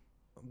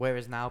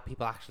whereas now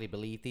people actually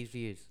believe these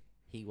views,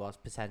 he was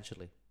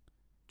potentially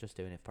just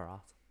doing it for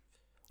art.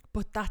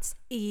 But that's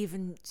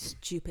even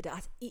stupider.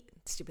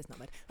 Stupid's not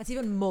bad. That's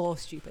even more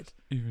stupid.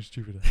 Even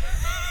stupider.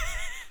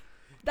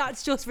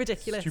 That's just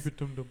ridiculous. Stupid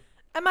dum-dum.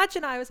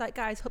 Imagine I was like,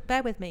 guys,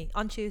 bear with me.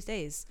 On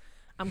Tuesdays,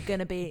 I'm going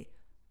to be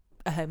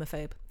a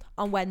homophobe.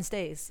 On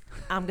Wednesdays,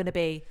 I'm going to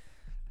be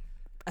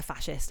a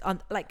fascist.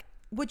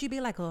 Would you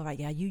be like, all right,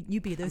 yeah, you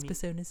be those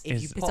personas?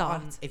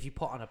 If you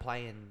put on a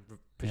play and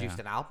produced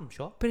an album,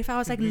 sure. But if I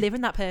was like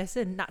living that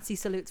person, Nazi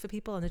salutes for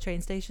people on the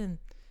train station.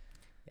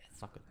 Yeah, it's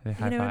not good.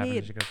 You know what I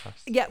mean?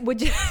 Yeah,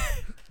 would you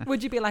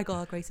would you be like,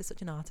 oh, Grace is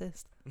such an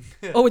artist?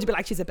 Or would you be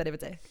like, she's a bit of a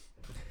dick?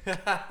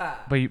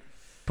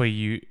 But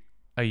you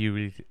are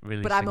you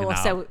really? But I'm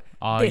also.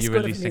 Are you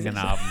releasing an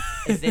album?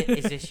 Is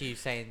this you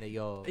saying that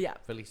you're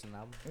releasing an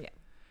album? Yeah.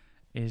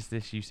 Is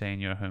this you saying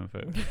you're a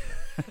homophobe?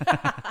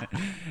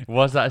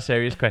 Was that a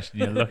serious question?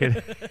 You're looking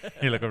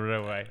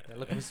real way. They're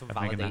looking for some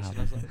validation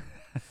or something.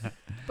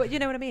 But you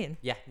know what I mean?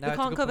 Yeah. No, we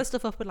can't cover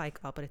stuff up with like,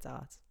 oh, but it's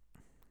art.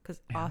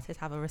 Because artists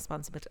have a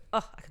responsibility.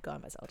 Oh, I could go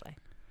on myself all day.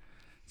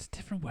 It's a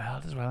different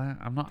world as well.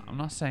 I'm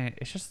not saying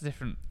it's just a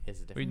different. It's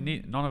a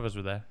different. None of us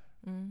were there.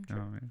 You know what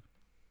I mean?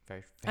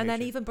 Very and then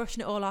true. even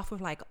brushing it all off with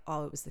like,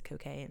 oh, it was the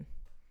cocaine.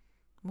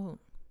 Well,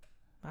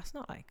 that's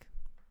not like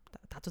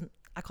that doesn't.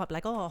 I can't be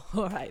like, oh,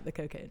 all right, the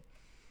cocaine.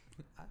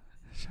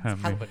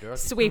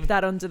 Sweep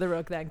that under the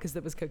rug then, because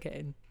there was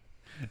cocaine.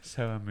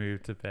 So I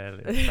moved to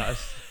Berlin.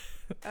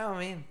 I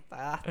mean,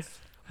 that's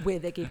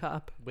with Iggy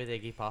Pop. With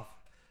Iggy Pop,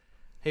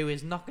 who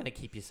is not going to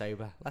keep you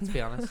sober. Let's be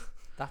honest.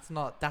 That's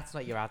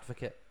not your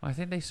advocate. I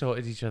think they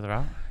sorted each other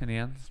out in the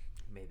end.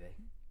 Maybe.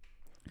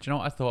 Do you know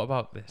what I thought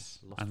about this?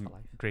 Lust And for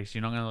life. Grace,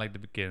 you're not going to like the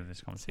beginning of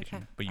this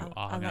conversation, okay. but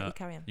I'll let you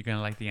carry on. You're going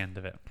to like the end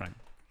of it, right?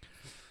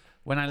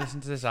 When I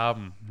listened to this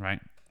album,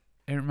 right,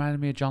 it reminded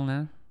me of John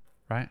Lennon,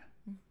 right?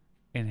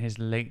 In his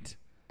late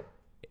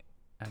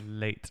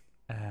 70s,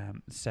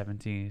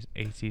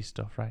 80s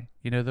stuff, right?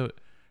 You know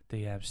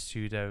the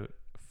pseudo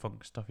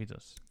funk stuff he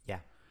does. Yeah.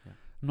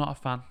 I'm not a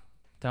fan.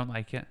 Don't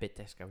like it. Bit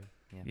disco-y.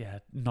 Yeah,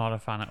 not a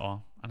fan at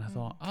all. And I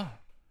thought,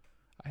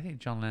 I think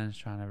John Lennon's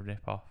trying to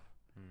rip off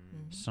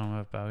some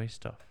of Bowie's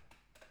stuff,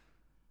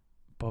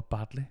 but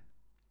badly.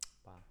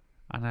 Wow.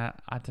 And I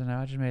don't know.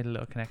 I just made a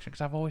little connection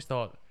because I've always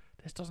thought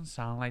this doesn't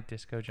sound like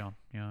disco, John.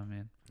 You know what I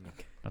mean?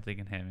 Okay. Not that you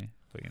can hear me,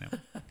 but you know.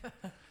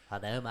 I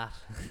know, Matt.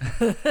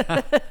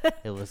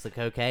 It was the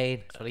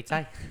cocaine. That's what he'd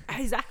say.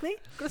 Exactly.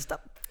 Good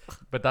stuff.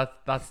 But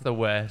that's the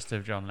worst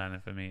of John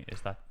Lennon for me,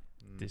 is that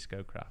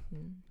disco crap.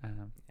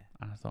 And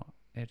I thought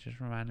it just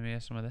reminded me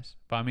of some of this.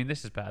 But I mean,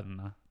 this is better than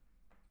that.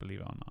 Believe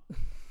it or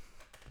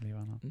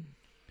not.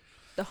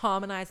 The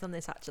harmonised on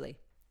this, actually.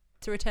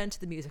 To return to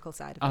the musical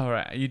side of it. Oh,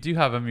 right. You do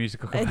have a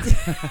musical.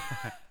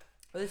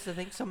 Well, this is the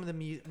thing. Some of the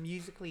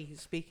musically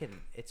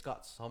speaking, it's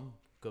got some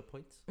good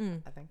points.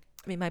 I think.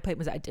 I mean, my point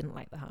was that I didn't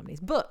like the harmonies,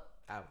 but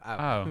Oh,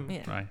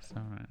 Yeah. right.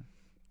 All right.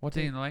 What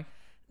do you like?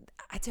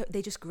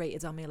 they just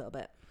grated on me a little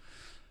bit.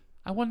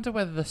 I wonder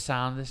whether the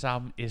sound of this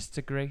album is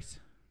to grate.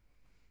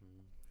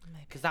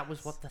 Because that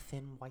was what the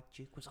Thin White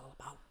Duke was all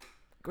about.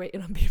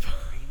 Grating on people.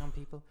 Grating on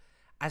people.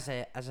 As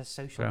a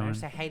social Growing. mirror,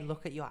 say, hey,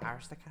 look at your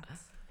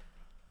aristocrats.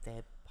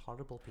 They're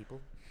horrible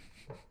people.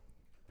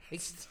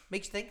 makes you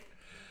think.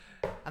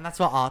 And that's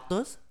what art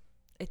does.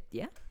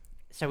 Yeah.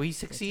 So he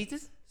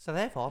succeeded. So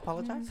therefore,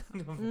 apologise.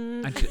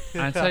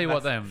 I tell you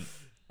what, then,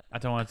 I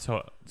don't want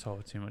to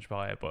talk too much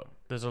about it, but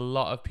there's a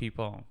lot of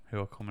people who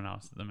are coming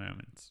out at the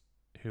moment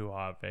who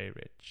are very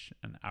rich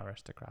and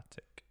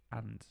aristocratic,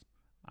 and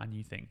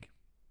you think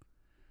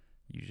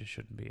you just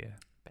shouldn't be a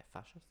bit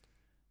fascist.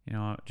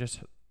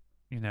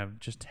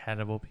 Just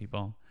terrible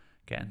people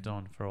getting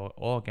done for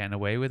or getting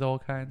away with all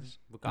kinds.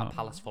 We've got a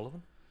palace full of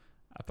them.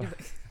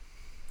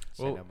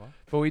 Well,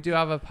 but we do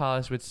have a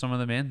palace with some of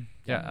them in.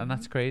 Yeah, and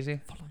that's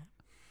crazy.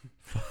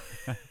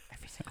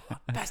 Every single one.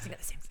 Bursting at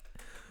the seams.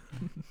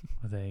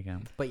 Well, there you go.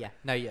 But yeah,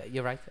 no,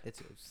 you're right.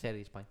 It's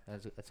Sadie's point.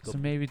 That's a good So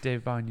maybe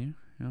Dave Bowie knew. You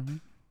know what I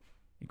mean?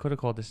 You could have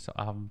called this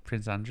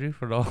Prince Andrew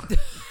for all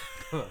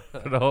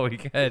for all we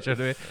care. Do you know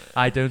what I mean?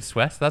 I don't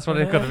sweat. That's what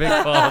it could have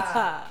been called.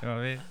 You know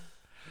what I mean?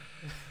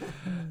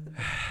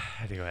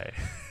 Anyway,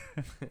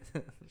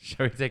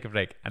 shall we take a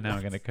break? And now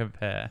we're going to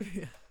compare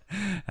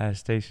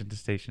Station to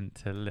Station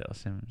to Little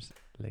Sim's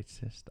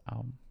latest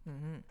album.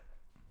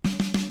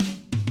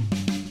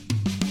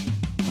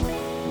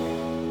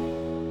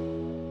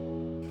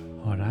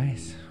 All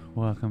right,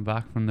 welcome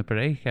back from the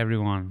break,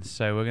 everyone.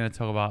 So we're going to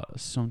talk about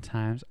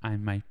Sometimes I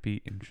Might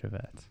Be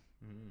Introvert.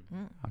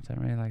 I don't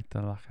really like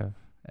the lack of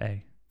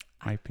A.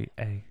 Might be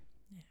A.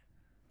 Yeah.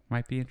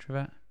 Might be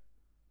introvert.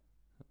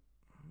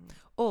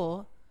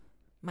 Or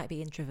might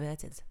be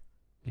introverted.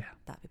 Yeah.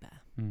 That'd be better.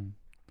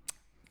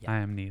 Yeah. I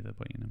am neither,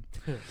 but you know.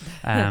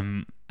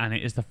 And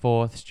it is the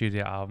fourth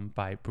studio album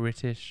by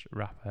British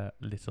rapper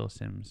Little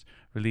Sims,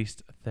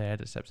 released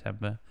 3rd of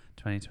September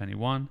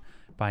 2021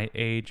 by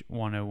Age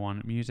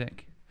 101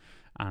 Music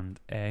and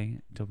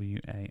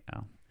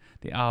AWAL.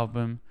 The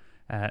album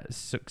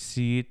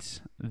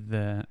succeeds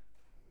the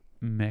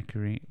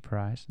Mercury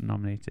Prize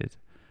nominated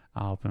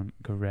album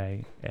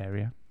Grey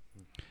Area,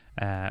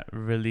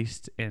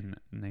 released in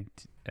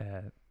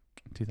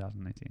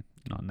 2019,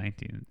 not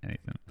 19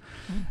 anything.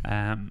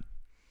 And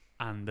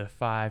the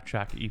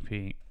 5-track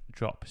EP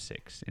Drop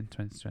 6 in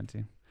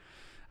 2020.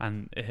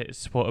 And it's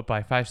supported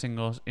by 5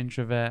 singles: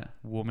 Introvert,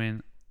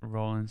 Woman,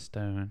 Rolling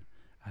Stone,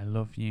 I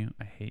Love You,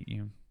 I Hate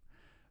You,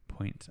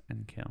 Point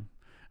and Kill.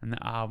 And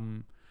the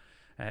album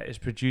is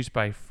produced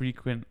by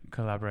frequent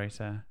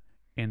collaborator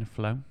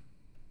Inflow,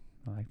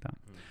 I like that,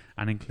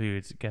 and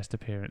includes guest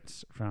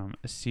appearance from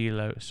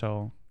CeeLo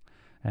Soul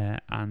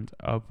and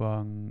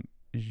Obongja.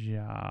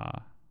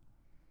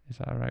 Is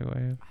that the right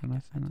way of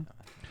pronouncing that?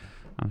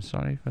 I'm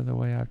sorry for the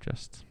way I've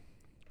just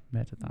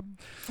made it that.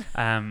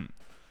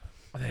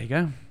 There you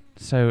go.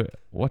 So,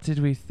 what did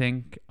we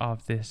think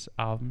of this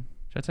album?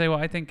 Should I tell you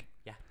what I think?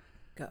 Yeah.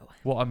 Go.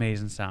 What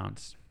amazing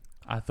sounds.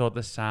 I thought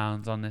the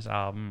sounds on this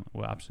album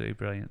were absolutely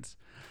brilliant.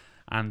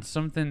 And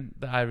something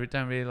that I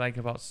don't really like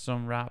about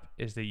some rap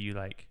is that you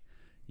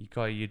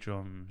got your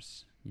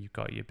drums, you've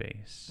got your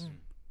bass,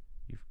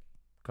 you've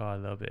got a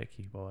little bit of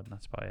keyboard, and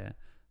that's about it.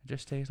 It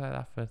just stays like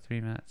that for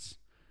 3 minutes.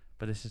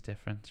 But this is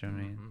different, do you know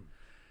what I mean?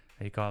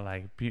 You got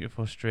like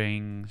beautiful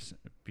strings,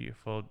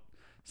 beautiful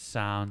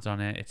sounds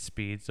on it. It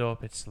speeds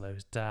up, it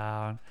slows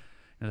down.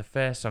 You know, the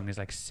first song is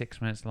like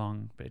 6 minutes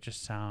long, but it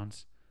just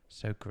sounds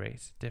so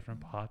great.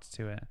 Different parts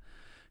to it.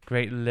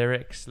 Great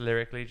lyrics,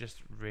 lyrically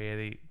just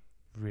really,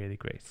 really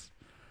great.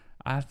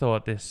 I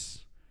thought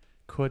this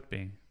could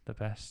be the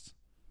best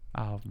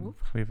album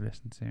we've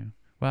listened to.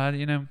 Well,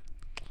 you know,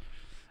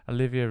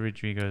 Olivia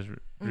Rodrigo's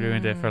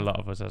ruined it for a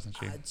lot of us, hasn't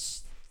she?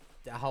 It's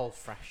a whole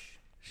fresh.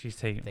 She's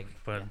taken, thing,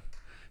 but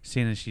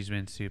seeing as she's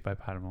been sued by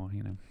Paramore,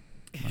 you know.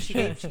 She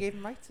gave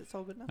him rights. It's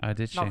all good now. Oh,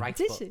 did she? Not rights,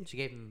 Did but she? she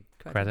gave him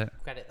Credit.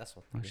 Credit. That's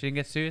what. Oh, she didn't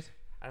get sued?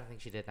 I don't think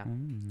she did now.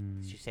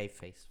 She saved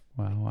face.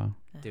 Wow.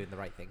 Doing the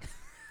right thing.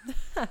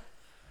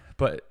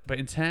 But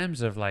in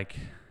terms of like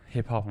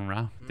hip hop and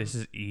rap, this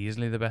is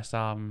easily the best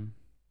album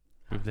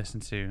we've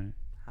listened to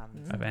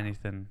of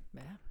anything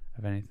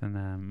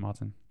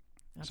modern.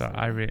 Absolutely. So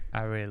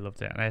I really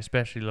loved it, and I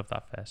especially loved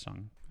that first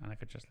song, and I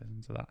could just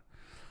listen to that.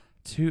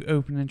 2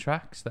 opening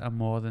tracks that are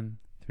more than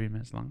 3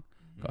 minutes long.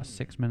 Got a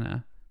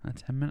 6-minute and a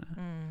 10-minute.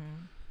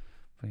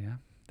 But yeah,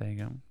 there you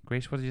go.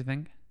 Grace, what did you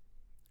think?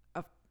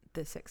 Of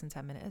the 6 and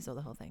 10 minutes or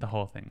the whole thing? The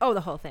whole thing. Oh,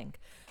 the whole thing.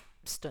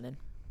 Stunning.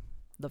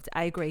 Loved it.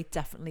 I agree.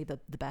 Definitely the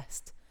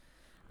best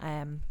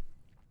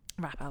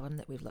rap album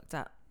that we've looked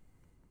at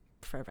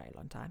for a very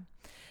long time.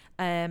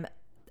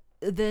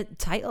 The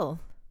title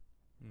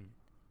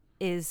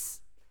is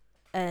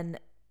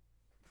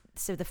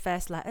so the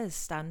first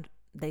letters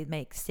they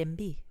make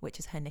Simbi, which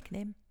is her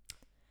nickname.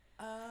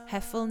 Her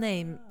full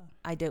name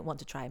I don't want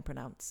to try and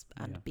pronounce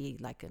and Yeah. be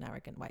like an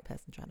arrogant white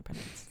person trying to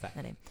pronounce Fair.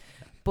 her name.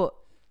 But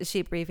she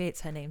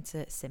abbreviates her name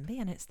to Simbi,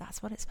 and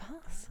that's what it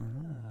spells.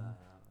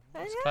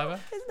 That's Yeah, clever.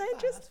 isn't that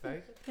That's interesting?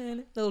 very good.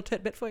 Yeah, little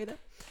tidbit for you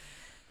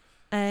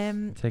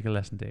there. Take a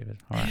lesson, David.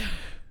 All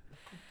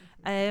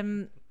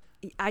right.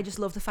 I just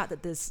love the fact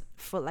that there's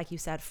full, like you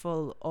said,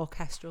 full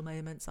orchestral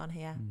moments on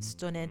here.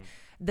 Stunning.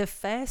 The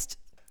first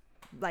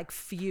like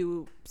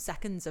few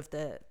seconds of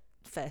the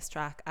first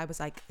track, I was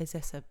like, is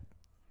this a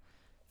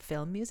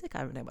film music? I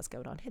don't know what's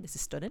going on here. This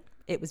is stunning.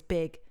 It was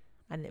big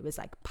and it was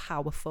like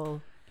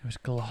powerful. It was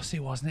glossy,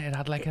 wasn't it? It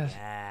had like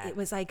Yeah. It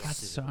was like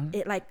That's so.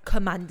 it like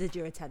commanded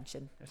your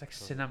attention. It was like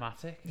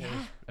cinematic. It Yeah.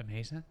 was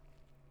amazing.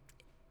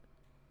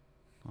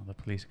 Oh, the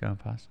police going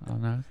past. Oh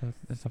no,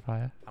 it's a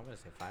fire. I'm going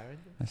to say fire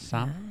engine. There's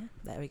Sam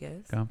Yeah, there he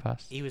goes. going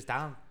past. He was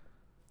down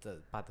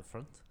by the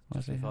front.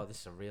 Was he? We thought this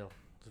is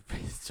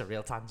it's a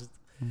real tangent.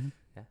 Mm-hmm.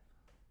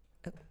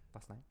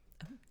 Last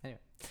night.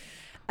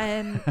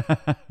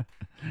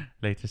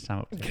 Latest Sam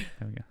update.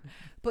 There we go.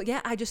 But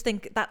yeah, I just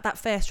think that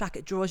first track,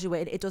 it draws you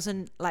in. It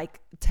doesn't like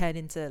turn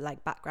into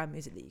like background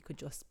music that you could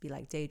just be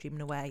like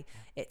daydreaming away.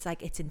 It's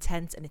like, it's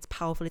intense and it's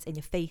powerful. It's in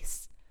your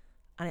face,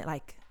 and it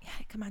like,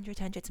 it commands your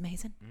attention. It's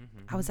amazing.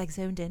 I was like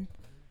zoned in,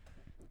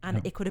 and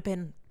Yep. it could have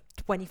been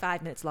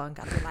 25 minutes long.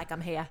 I'd been like,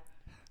 I'm here.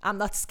 I'm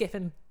not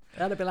skipping.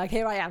 I'd have been like,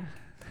 here I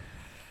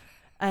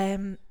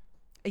am.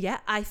 Yeah,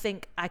 I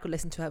think I could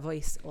listen to her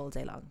voice all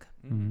day long.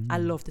 I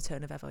love the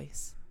tone of her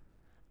voice,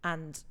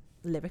 and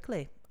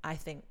lyrically, I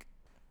think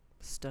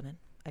stunning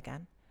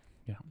again.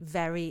 Yeah.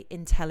 Very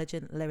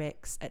intelligent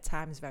lyrics, at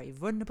times very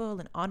vulnerable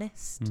and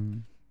honest.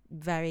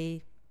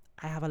 Very,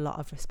 I have a lot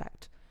of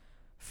respect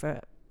for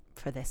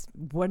this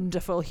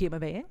wonderful human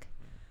being.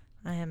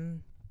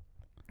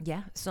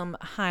 Yeah, some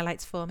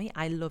highlights for me.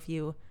 I love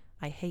you,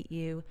 I hate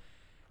you.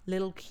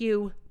 Little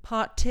Q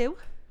part 2.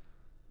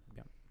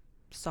 Yep.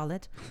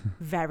 Solid.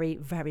 Very,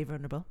 very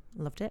vulnerable.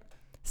 Loved it.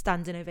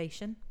 Standing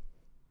ovation.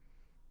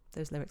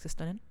 Those lyrics are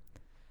stunning.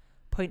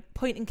 Point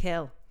and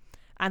kill.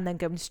 And then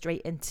going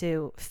straight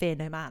into Fear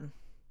No Man.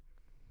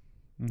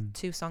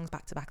 2 songs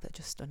back to back that are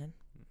just stunning.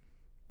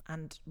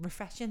 And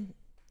refreshing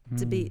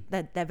to be,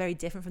 they're very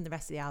different from the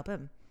rest of the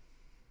album.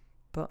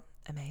 But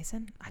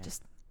amazing. I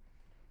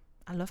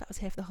love that I was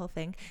here for the whole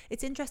thing.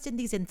 It's interesting,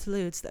 these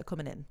interludes that are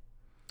coming in.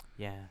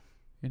 Yeah.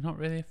 You're not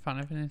really a fan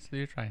of an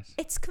interlude, right?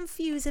 It's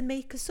confusing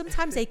me because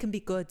sometimes they can be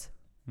good.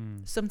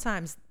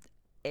 Sometimes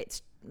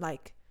it's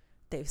like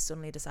they've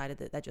suddenly decided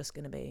that they're just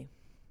going to be,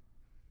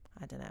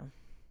 I don't know,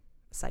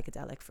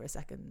 psychedelic for a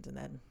second, and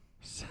then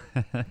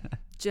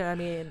do you know what I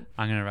mean?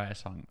 I'm going to write a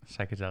song,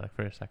 psychedelic,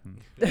 for a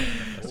second.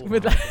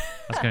 With like,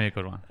 That's going to be a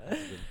good one.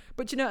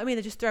 but you know what I mean?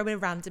 They're just throwing a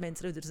random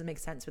interlude that doesn't make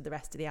sense with the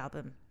rest of the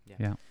album.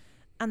 Yeah.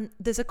 And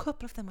there's a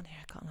couple of them on here,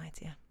 I can't lie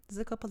to you. There's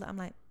a couple that I'm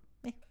like,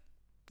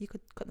 you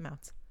could cut them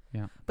out.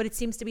 Yeah. But it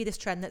seems to be this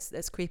trend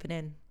that's creeping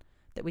in,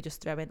 that we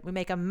just throw in. We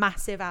make a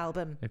massive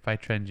album. If by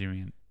trend you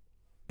mean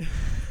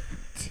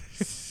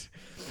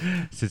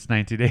since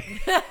 90 days.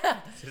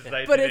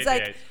 But it's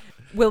like,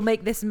 we'll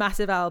make this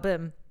massive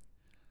album,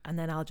 and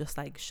then I'll just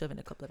like shove in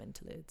a couple of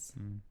interludes.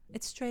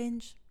 It's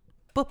strange,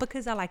 but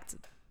because I liked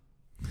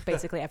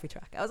basically every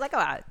track, I was like, oh,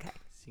 okay,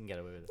 So you can get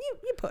away with it.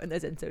 you put in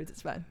those interludes,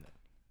 it's fine.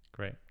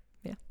 Great.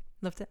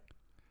 Loved it.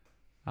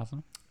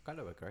 Awesome. Kind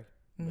of agree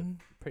with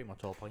pretty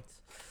much all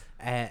points.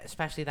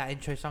 Especially that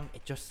intro song,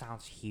 it just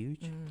sounds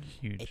huge.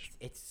 Huge.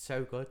 It's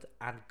so good.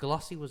 And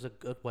glossy was a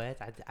good word.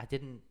 I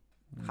didn't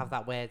have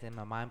that word in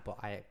my mind, but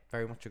I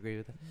very much agree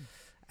with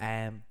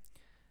it.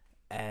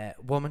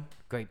 Woman,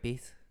 great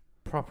beat.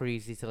 Proper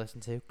easy to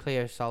listen to.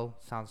 Clear as soul,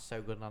 sounds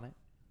so good on it.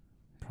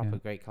 Proper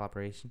great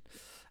collaboration.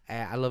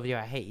 I Love You,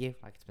 I Hate You,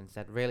 like it's been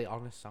said. Really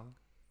honest song.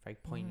 Very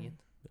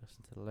poignant.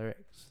 Listen to the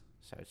lyrics.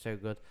 So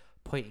good.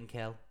 Point and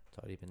kill, it's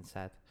already been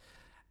said.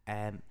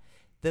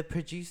 The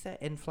producer,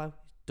 Inflow,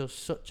 does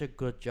such a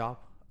good job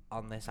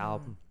on this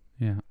album.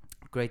 Yeah.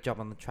 Great job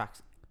on the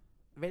tracks.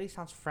 Really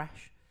sounds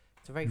fresh.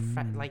 It's a very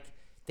like,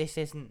 this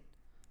isn't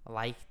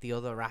like the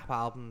other rap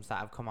albums that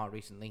have come out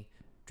recently,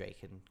 Drake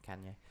and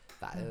Kanye,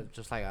 that are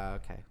just like, oh,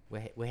 okay,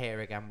 we're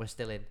here again, we're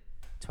still in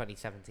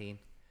 2017.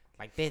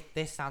 Like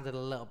this sounded a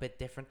little bit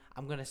different.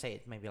 I'm gonna say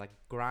it's maybe like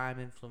grime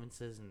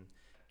influences and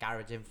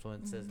garage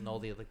influences and all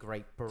the other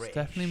great British. It's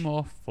definitely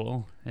more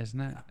full, isn't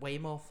it? Way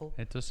more full.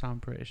 It does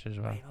sound British as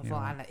well. Way more full,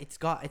 and it's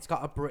got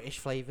a British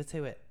flavour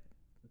to it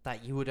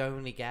that you would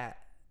only get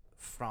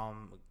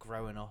from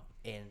growing up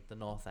in the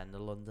North End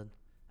of London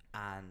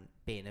and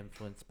being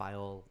influenced by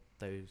all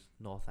those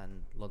North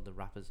End London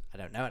rappers. I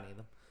don't know any of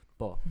them,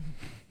 but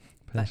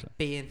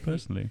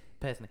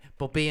Personally,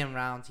 but being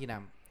around,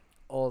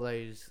 all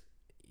those,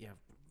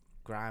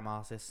 grime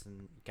artists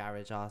and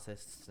garage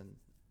artists and,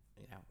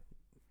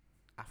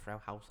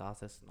 Afro house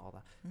artists and all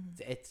that.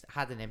 It's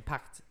had an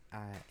impact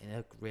in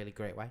a really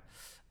great way.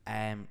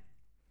 I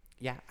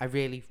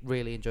really,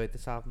 really enjoyed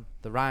this album.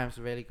 The rhymes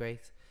are really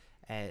great.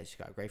 She's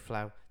got a great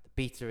flow. The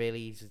beats are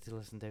really easy to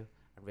listen to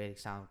and really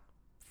sound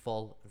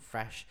full and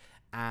fresh.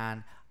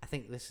 And I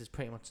think this is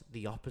pretty much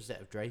the opposite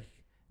of Drake,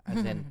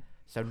 as in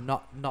So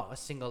not a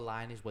single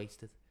line is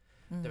wasted.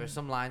 Mm. There are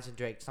some lines in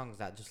Drake's songs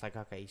that are just like,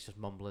 okay, he's just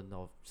mumbling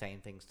or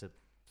saying things to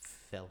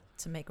fill.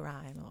 To make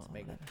rhyme or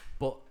whatever.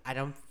 But I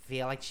don't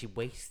feel like she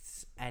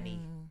wastes any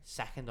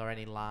second or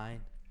any line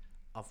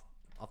of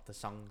the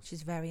songs.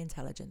 She's very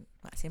intelligent.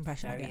 That's the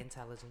impression I Very get.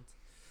 intelligent.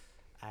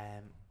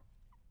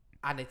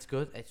 And it's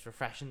good. It's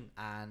refreshing.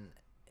 And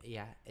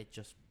yeah, it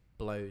just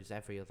blows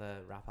every other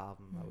rap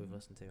album that we've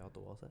listened to out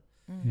the water.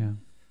 Yeah.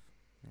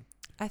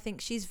 I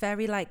think she's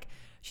very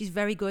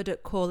good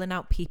at calling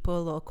out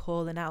people or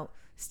calling out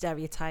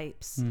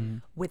stereotypes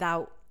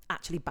without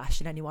actually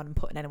bashing anyone and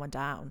putting anyone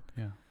down.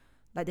 Yeah.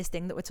 Like this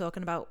thing that we're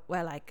talking about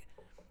where like,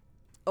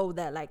 oh,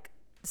 they're like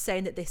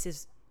saying that this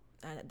is,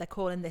 they're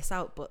calling this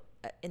out, but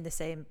in the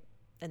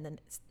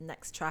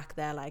next track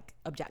they're like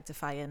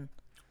objectifying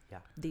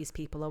these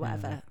people or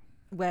whatever.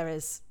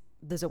 Whereas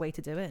there's a way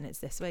to do it, and it's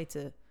this way,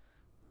 to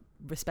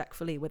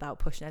respectfully, without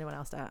pushing anyone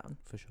else down.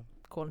 For sure.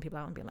 Calling people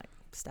out and being like,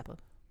 step up.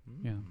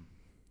 Yeah.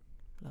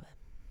 Love it.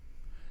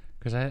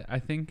 Because I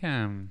think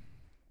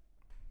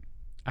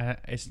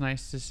it's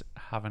nice to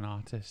have an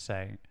artist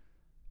say,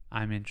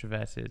 I'm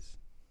introverted.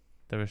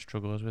 There are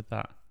struggles with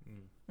that.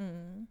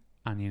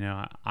 And, you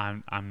know,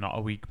 I'm not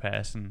a weak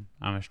person.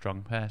 I'm a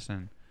strong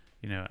person.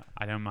 You know,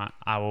 I don't mind.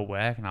 I will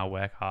work and I'll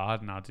work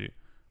hard and I'll do.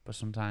 But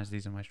sometimes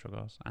these are my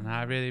struggles. And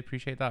I really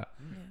appreciate that.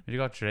 You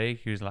got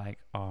Drake, who's like,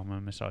 oh, I'm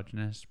a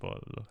misogynist, but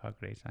look how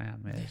great I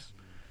am.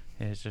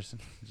 Here's just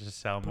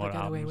sell more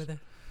albums. Away with it.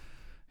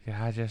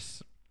 Yeah,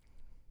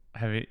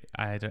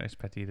 I don't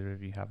expect either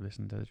of you have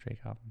listened to the Drake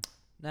album.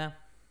 No.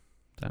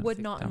 Would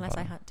not unless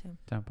bother. I had to.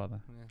 Don't bother.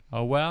 Yeah.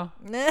 Oh, well.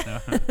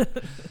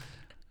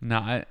 No,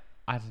 I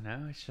don't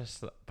know. It's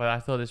just, but I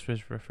thought this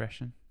was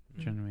refreshing.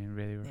 Do you know what I mean?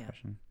 Really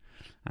refreshing.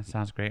 That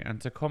sounds great.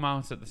 And to come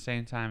out at the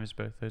same time as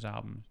both those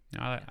albums. You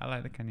know, I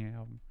like the Kanye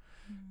album,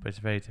 but it's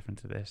very different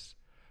to this.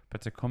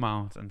 But to come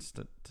out and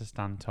to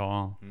stand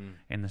tall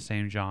in the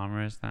same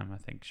genre as them, I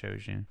think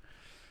shows you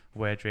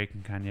where Drake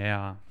and Kanye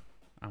are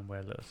and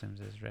where Little Sims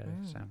is really.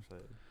 So,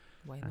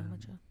 way more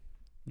mature.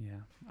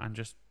 yeah, and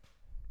just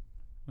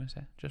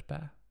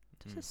better.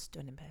 Just a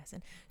stunning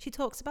person. She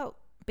talks about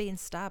being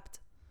stabbed.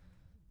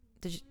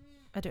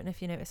 I don't know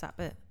if you noticed that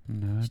bit.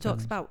 No, she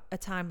talks about a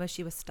time where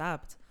she was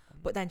stabbed,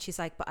 but then she's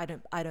like, but I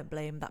don't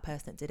blame that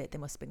person that did it. They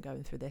must have been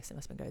going through this. They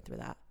must have been going through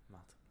that.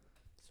 Mad.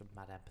 Some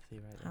mad empathy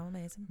right there. How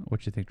amazing.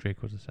 What do you think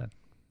Drake would have said?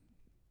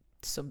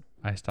 Some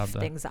I stabbed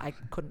things that I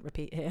couldn't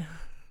repeat here.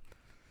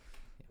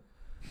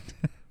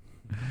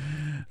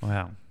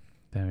 Well,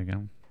 there we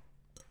go.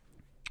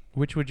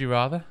 Which would you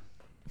rather?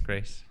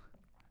 Grace,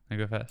 I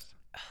go first.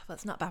 Well,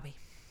 it's not Bowie.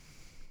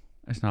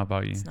 It's not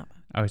about you. It's not Bowie.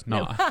 Oh, it's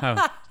not. No. Oh,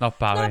 it's not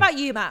Bowie. It's not about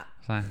you, Matt.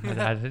 I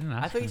didn't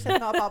ask. I thought you said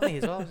not about me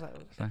as well. I was like,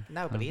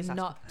 no, but he is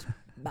Not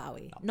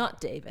Bowie. Not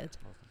David.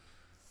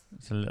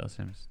 It's a Little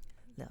Sims.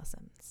 Little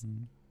Sims.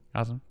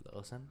 Adam?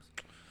 Little Sims.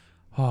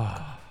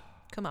 Oh.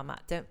 Come on,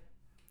 Matt. Don't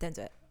do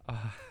it.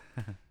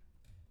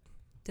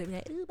 Don't be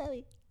like, ooh,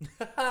 Bowie.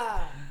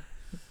 I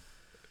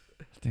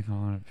think I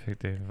want to pick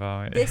David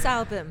Bowie. This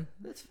album.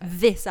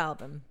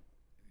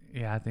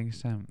 Yeah, I think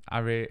so. I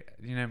really,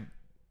 you know.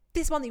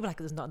 This one that you were like,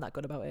 there's nothing that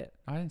good about it.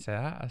 I didn't say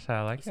that. I said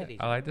I liked it.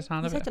 I like the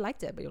sound You of said it. you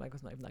liked it, but you're like,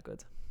 it's not even that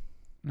good.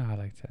 No, I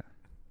liked it.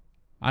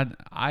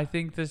 I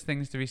think there's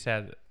things to be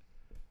said,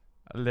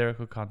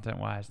 lyrical content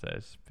wise, that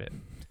is a bit.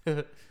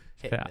 It's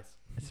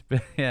a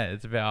bit. Yeah,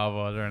 it's a bit out of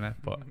order in it,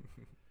 but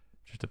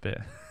just a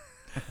bit.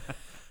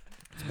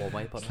 It's one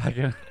way, but it's like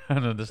an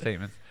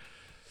understatement.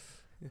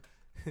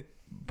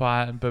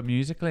 But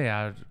musically,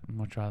 I'd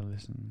much rather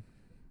listen.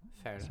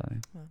 Fair enough.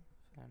 Well,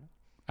 fair enough.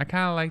 I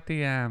kind of like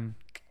the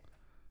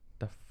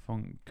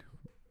funk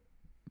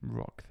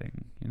rock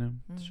thing, you know.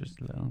 It's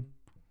just a little.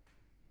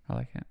 I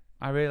like it.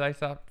 I really liked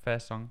that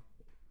first song.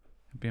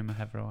 It'll be in my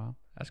head for a while.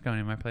 That's going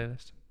in my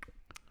playlist.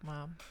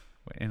 Wow.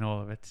 In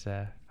all of its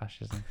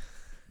fascism.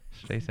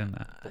 Straight in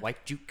there. The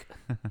white juke.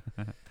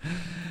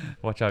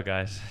 Watch out,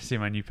 guys. See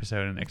my new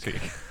persona next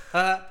week.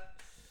 But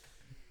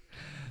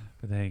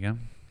there you go.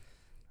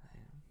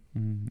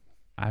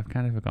 I've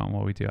kind of forgotten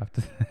what we do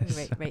after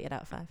this. Rate it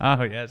out of 5.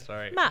 Oh, yeah,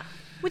 sorry. Matt,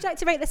 would you like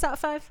to rate this out of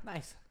 5?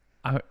 Nice.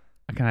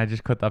 Can I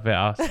just cut that bit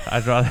out?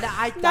 I'd rather.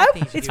 No,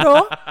 it's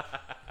raw.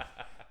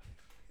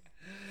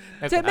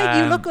 Don't make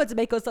you look good to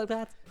make us look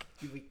bad.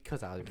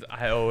 Cut out.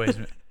 I always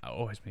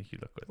make you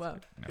look good. Well,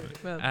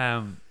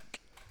 No.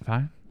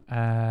 Fine.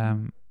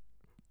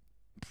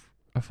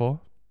 A 4.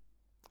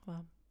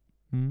 Wow.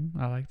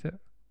 I liked it.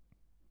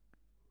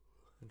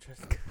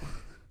 Interesting.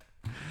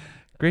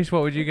 Grace,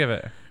 what would you give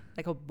it?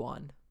 Like a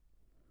 1.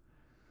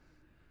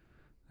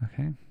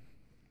 Okay.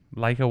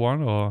 Like a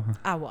 1 or?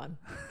 A 1.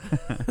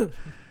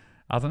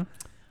 Adam?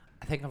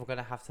 I think I'm going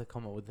to have to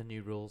come up with the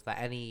new rules that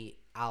any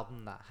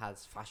album that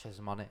has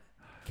fascism on it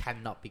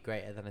cannot be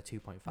greater than a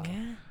 2.5. Yeah.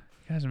 You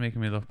guys are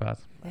making me look bad.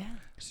 Yeah.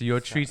 So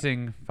you're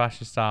treating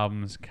fascist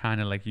albums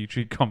kind of like you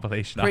treat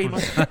compilation Pretty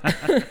albums.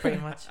 much. Pretty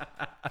much.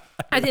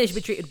 I think it should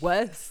be treated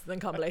worse than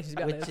compilations.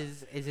 To be Which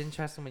honest. is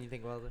interesting when you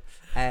think about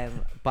it.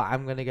 But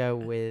I'm going to go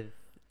with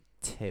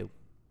 2.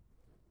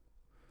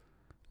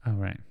 Oh,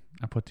 right.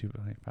 I put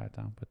 2.5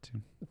 down, but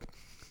 2.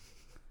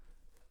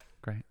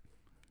 Great.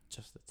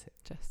 Just a tip.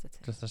 Just a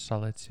tip. Just a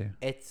solid 2.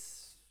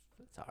 It's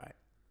all right.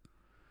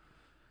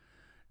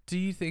 Do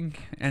you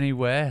think any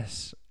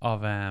worse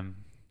of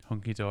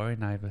Hunky Dory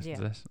now you've listened Yeah.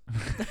 to this?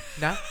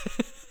 No,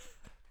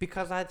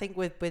 because I think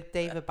with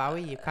David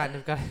Bowie, you kind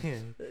of got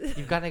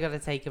to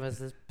take him as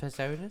the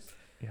personas.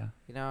 Yeah.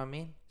 You know what I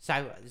mean? So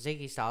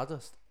Ziggy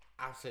Stardust,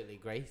 absolutely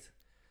great.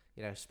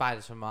 You know,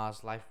 Spiders from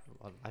Mars, Life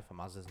from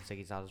Mars isn't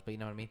Ziggy Stardust, but you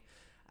know what I mean.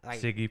 Like,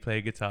 Ziggy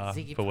played guitar,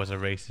 Ziggy but was a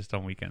racist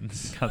on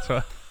weekends. That's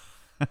what.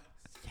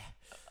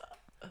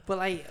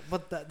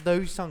 but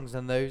those songs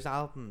and those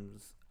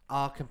albums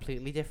are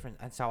completely different,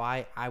 and so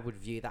I would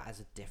view that as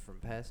a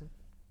different person.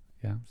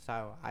 Yeah.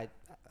 So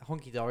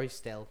Hunky Dory's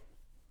still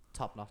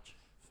top notch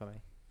for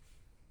me.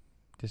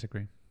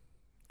 Disagree.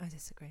 I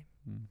disagree.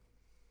 Mm.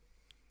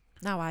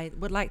 Now, I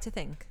would like to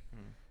think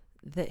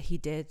that he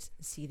did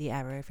see the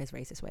error of his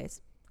racist ways.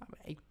 I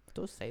mean, he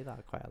does say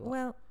that quite a lot.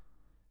 Well,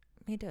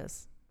 he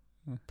does.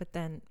 But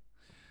then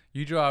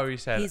You already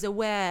said, he's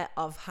aware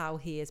of how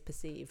he is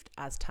perceived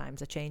as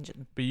times are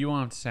changing. but you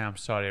want him to say I'm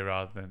sorry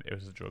rather than it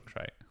was the drugs,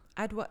 right?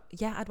 I'd want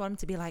him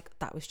to be like,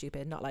 that was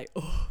stupid, not like,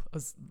 oh, I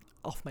was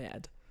off my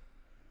head.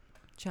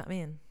 Do you know what I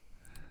mean?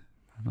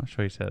 I'm not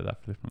sure you said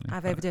that flippantly.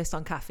 I've overdosed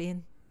on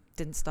caffeine.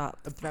 Didn't start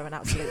throwing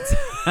out salutes.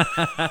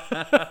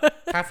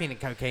 Caffeine and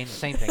cocaine, the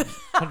same thing.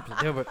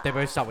 100%. They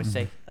both start with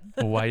C.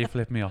 Well, why you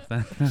flip me off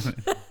then?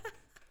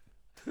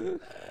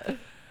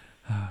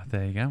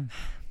 There you go.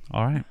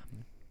 All right.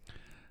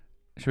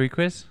 Shall we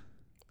quiz?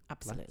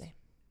 Absolutely.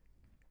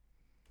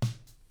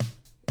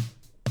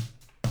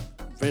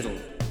 Riddle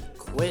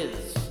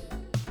quiz.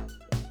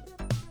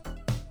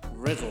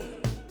 Riddle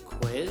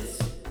quiz.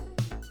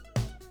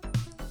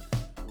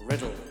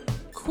 Riddle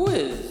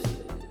quiz.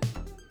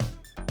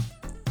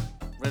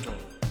 Riddle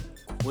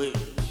quiz.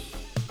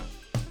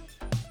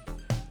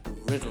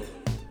 Riddle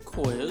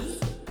quiz.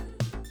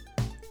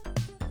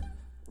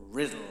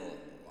 Riddle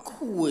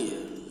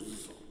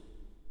quiz.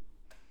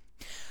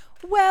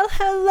 Well,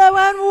 hello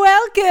and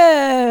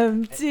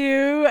welcome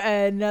to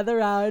another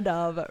round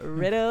of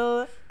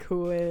Riddle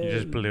Quiz. You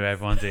just blew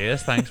everyone's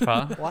ears. Thanks,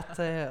 pal.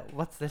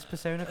 What's this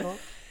persona called?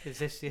 Is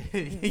this your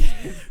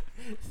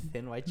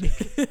thin white chick?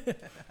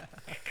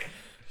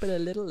 But a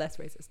little less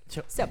racist.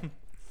 Sure. So,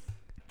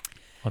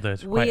 Although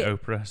it's quite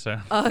Oprah, so.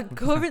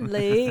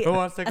 Currently... Who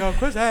wants to go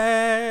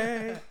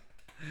quizzing?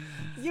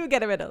 You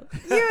get a riddle.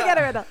 You get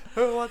a riddle.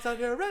 Who wants a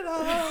new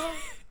riddle?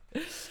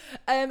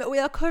 We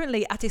are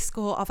currently at a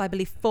score of, I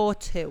believe,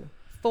 4-2.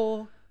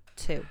 4-2.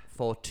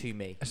 4 to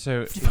me.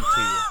 So, 2 to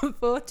you.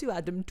 4-2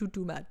 Adam,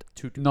 2-2 Matt.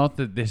 not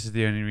that this is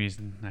the only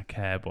reason I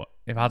care, but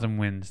if Adam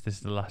wins, this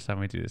is the last time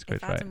we do this quiz,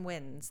 If right? Adam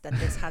wins, then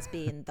this has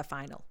been the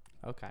final.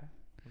 Okay.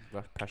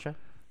 Pressure.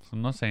 So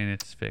I'm not saying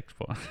it's fixed,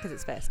 but Because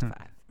it's first to 5.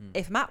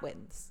 If Matt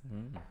wins,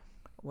 Mm.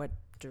 we're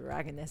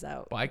dragging this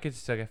out. I could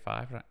still get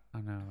 5, right? Oh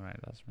no, right,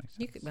 that doesn't make sense.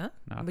 You could, huh?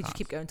 No, I Would you can't.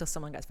 keep going until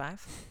someone gets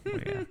 5? Well,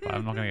 yeah, but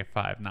I'm not going to get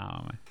 5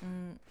 now, am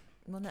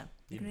I? Well, no.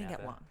 You can only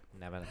get 1.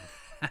 Never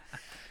know.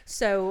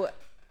 So,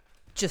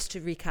 just to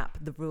recap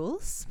the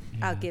rules,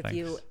 I'll Yeah, give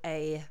you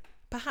thanks.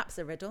 perhaps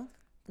a riddle.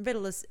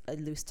 Riddle is a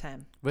loose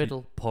term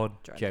Riddle, pun,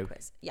 during joke. the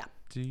quiz. Yeah.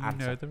 Do you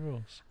Answer. know the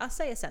rules? I'll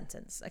say a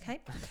sentence, okay?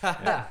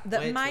 That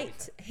That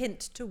might hint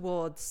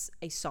towards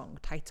a song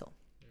title.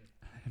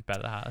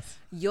 Better has.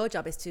 Your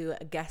job is to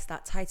guess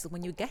that title.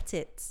 When you get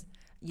it,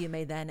 you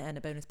may then earn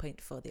a bonus point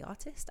for the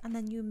artist, and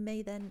then you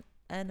may then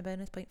earn a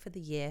bonus point for the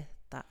year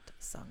that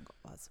song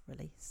was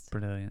released.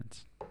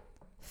 Brilliant.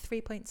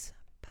 3 points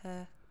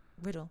per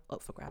riddle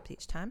up for grabs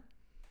each time.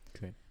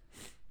 Okay.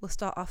 We'll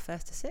start off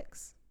first to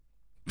 6.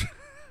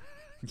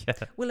 Yeah.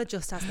 We'll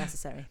adjust as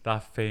necessary.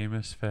 That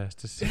famous first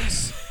to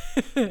 6.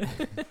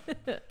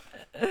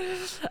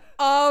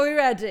 Are we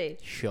ready?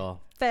 Sure.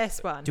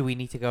 First one. Do we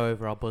need to go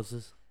over our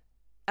buzzers?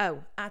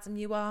 Oh, Adam,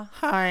 you are.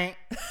 Hi.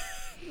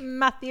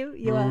 Matthew,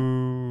 you are.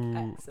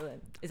 Ooh.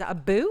 Excellent. Is that a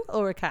boo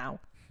or a cow?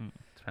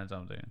 Depends what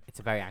I'm doing. It's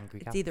a very angry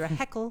cow. It's either a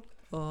heckle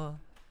or...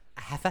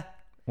 A heifer.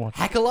 What?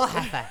 Heckle or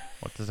heifer?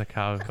 What does a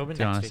cow Coming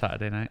do on a next week.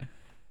 Saturday night?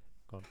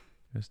 Go on.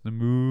 It's the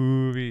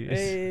movies.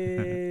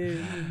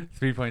 Hey.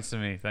 3 points to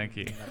me. Thank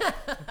you.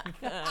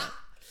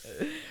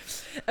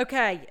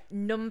 Okay,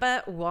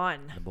 number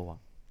 1. Number 1.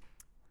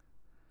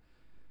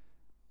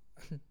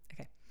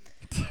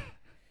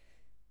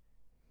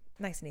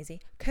 Nice and easy.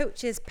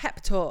 Coach's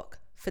pep talk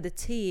for the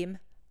team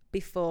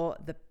before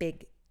the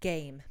big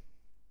game.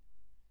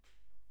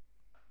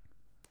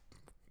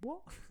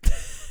 What?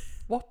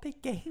 What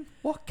big game?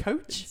 What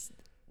coach?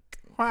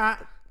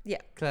 Yeah.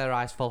 Clear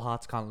eyes, full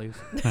hearts, can't lose.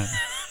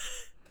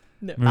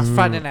 No. That's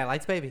Friday Night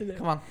Lights, baby.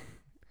 Come on.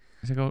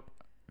 Is it go?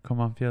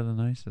 Come on, feel the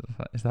noise.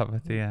 Is that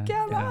with the?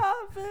 Come on,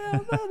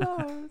 feel the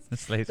noise.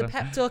 It's later. The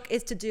pep talk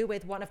is to do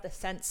with one of the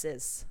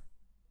senses.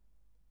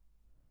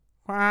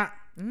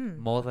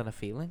 More than a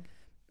feeling.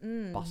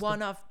 Boston.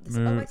 One of the...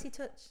 Moo. Oh, I see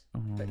touch.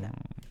 But no.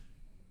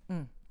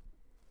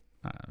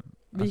 I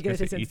Were was you going going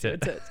to to eat say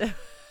it. touch?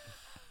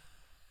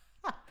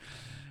 I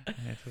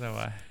don't know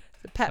why.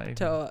 The pep Not even-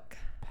 talk.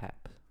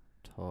 Pep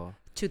talk.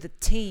 To the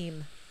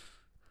team.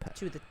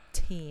 To the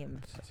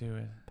team. To do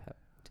with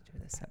To do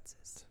with the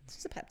senses. This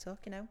is a pep talk,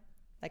 you know.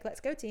 Like, let's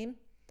go, team.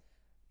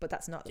 But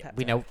that's not the pep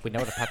We talk. know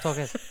what a pep talk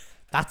is.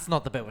 That's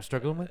not the bit we're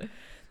struggling with.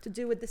 To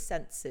do with the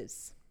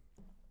senses.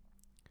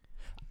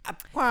 He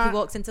What?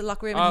 walks into the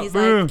locker room and he's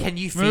moo. like, Can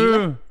you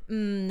feel it?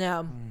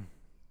 no.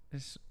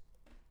 It's,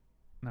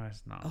 no,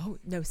 it's not. Oh,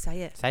 no,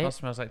 say it. Say It it.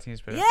 smells like Teen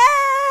Spirit.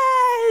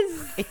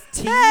 Yes! It's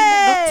team,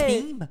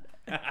 Hey! not team.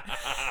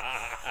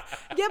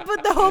 Yeah,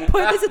 but the whole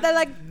point is that they're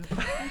like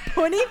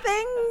punny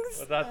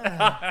things.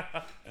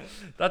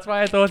 That's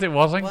why I thought it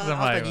wasn't. 'Cause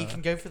Well, I'm then like, you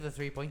can go for the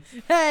 3 points.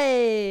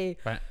 Hey!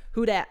 Right.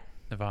 Who dat?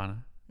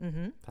 Nirvana.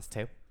 Mm-hmm. That's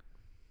 2.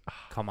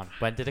 Come on.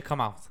 When did it come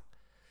out?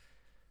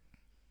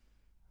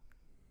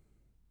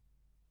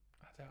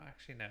 I don't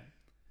actually know.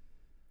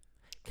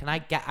 Can I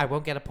get? I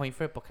won't get a point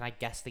for it, but can I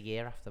guess the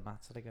year after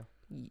Matt said I go?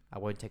 I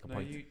won't take a No,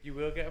 point. you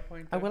will get a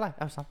point. Oh, will I?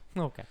 Oh, Sam.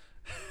 Okay.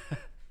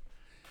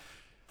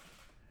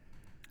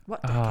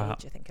 What decade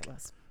do you think it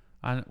was?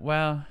 And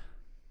well,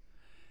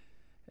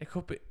 it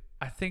could be.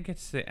 I think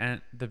it's the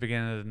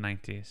beginning of the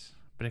 90s,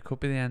 but it could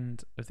be the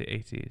end of the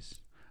 80s.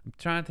 I'm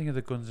trying to think of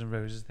the Guns N'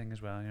 Roses thing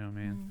as well. You know what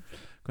I mean?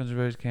 Guns N'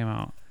 Roses came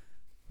out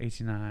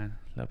 89, a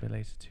little bit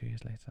later, 2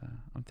 years later.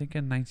 I'm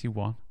thinking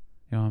 91.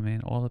 You know what I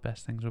mean? All the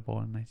best things were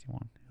born in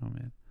 91. You know what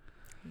I mean?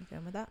 You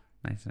going with that?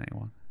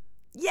 1991.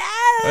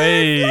 Yes!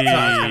 Hey! Look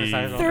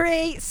at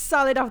 3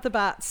 solid off the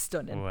bat.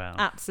 Stunning. Well.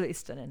 Absolutely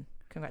stunning.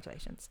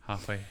 Congratulations.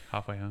 Halfway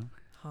home.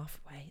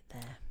 Halfway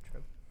there.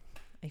 True.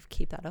 If you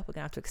keep that up, we're going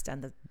to have to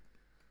extend the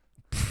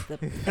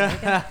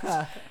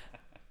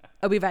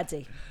Are we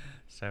ready?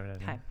 So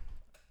ready. Okay.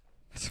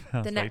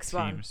 Smells The next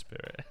like Team one.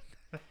 Spirit.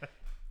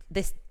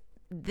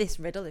 This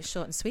riddle is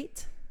short and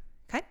sweet.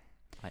 Okay.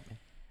 Like me.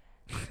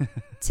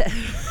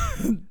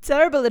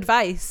 Terrible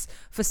advice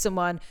for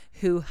someone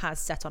who has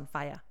set on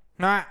fire.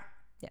 Nah.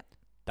 Yeah.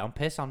 Don't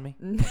piss on me.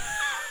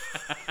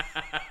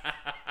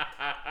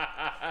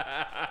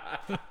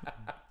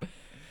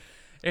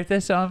 If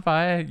they're set on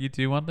fire, you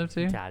do want them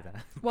to? Yeah, I don't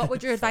know. What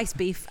would your advice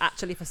be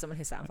actually for someone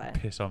who's set on fire?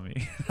 Piss on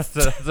me.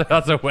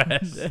 that's a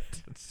West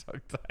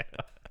song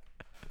title.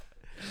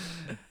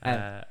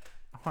 Yeah.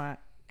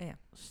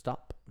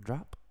 Stop,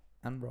 drop,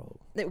 and roll.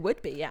 It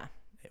would be, yeah.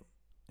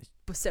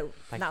 But so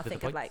Like now with the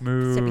think of points? like, so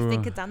be Moo.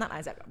 thinking down that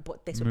line,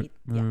 but this would be,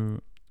 yeah. Moo.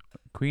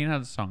 Queen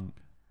had a song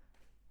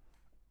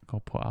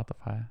called Put Out the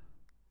Fire.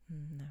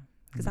 No.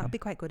 Because that would be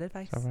quite good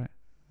advice. Is that right?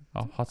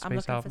 Oh, Hot I'm Space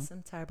looking album. for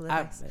some terrible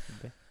advice.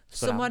 Good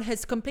Someone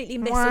has completely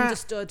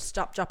misunderstood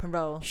stop, drop, and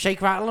roll.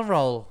 Shake, rattle, and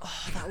roll.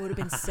 Oh, that would have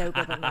been so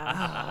good right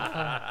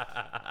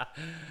now.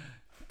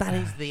 That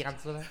is the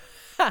answer then.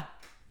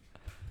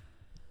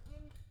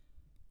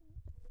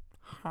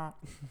 No,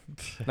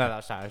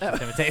 that's sorry. I was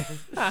just imitating.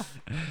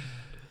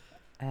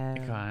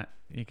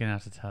 You're gonna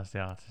have to tell us the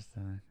artist.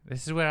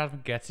 This is where Adam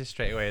gets it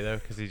straight away though,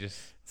 because he just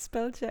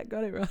Spell check,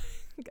 got it wrong.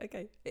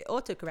 Okay. It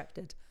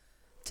auto-corrected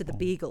to the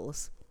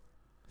Beagles.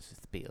 This is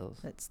the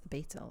Beatles. It's the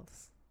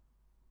Beatles.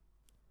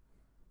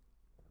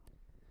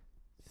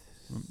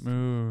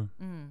 Moo.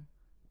 Mm.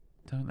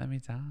 Don't let me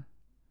down.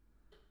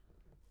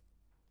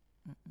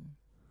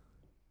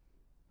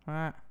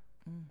 Right.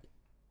 Mm.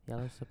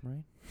 Yellow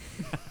Submarine.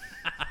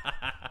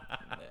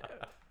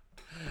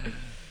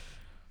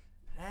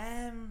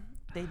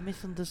 They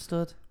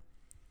misunderstood.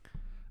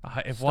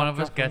 If Stop, one of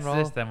us drop, and gets roll.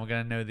 this, then we're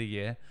gonna know the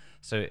year.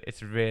 So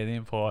it's really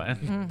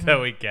important Mhm. that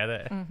we get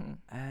it. Mm-hmm.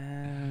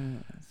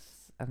 And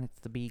it's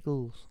the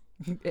Beagles.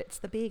 It's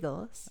the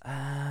Beagles.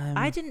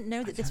 I didn't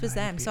know that this don't was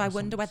know any them, so I Beatles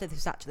wonder songs. whether this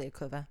was actually a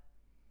cover.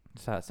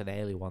 So that's an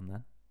early one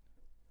then.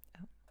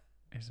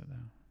 Is it though?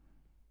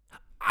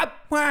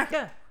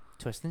 Yeah.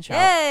 Twist and Shout,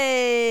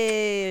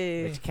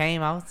 Yay! which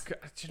came out Do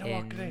you know what,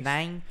 in Grace?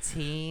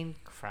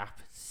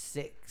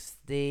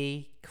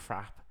 1960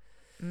 crap.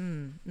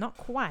 Not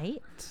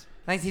quite.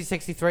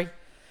 1963.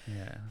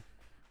 Yeah.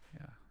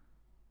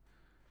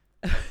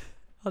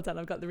 Hold on,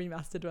 I've got the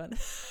remastered one.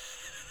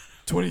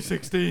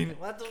 2016.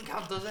 Well, that doesn't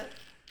count, does it?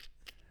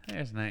 I think it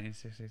was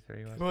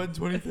 1963. Wasn't it?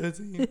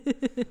 2013.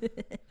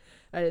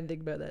 I didn't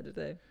think about that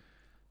today.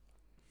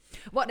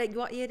 What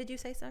year did you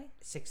say, sorry?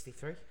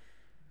 63.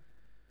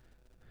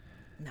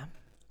 No.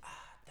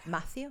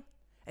 Matthew,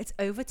 it's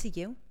over to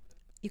you.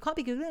 You can't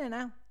be Googling it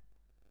now.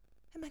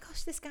 Oh my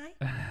gosh, this guy.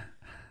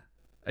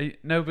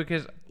 No,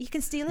 because You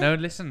can steal it? no.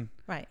 Listen,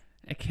 Right.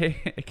 it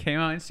came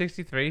out in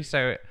 '63,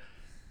 so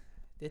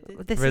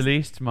it This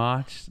released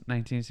March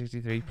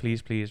 1963.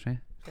 Please me.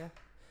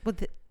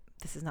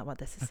 this is not what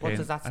this is. What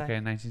does that say? Okay,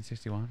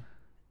 1961.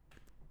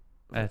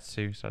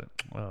 2. Sorry.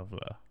 Well,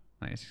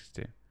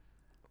 1962.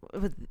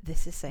 Well,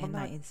 this is saying Well, no.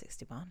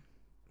 1961.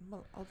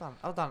 Well, hold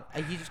on. Are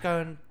you just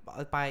going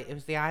by? It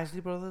was the Isley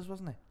Brothers,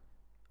 wasn't it?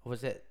 Or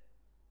was it?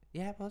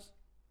 Yeah, it was.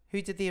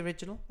 Who did the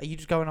original? Are you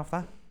just going off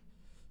that?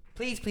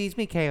 Please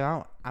Me came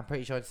out. I'm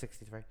pretty sure it's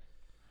 63.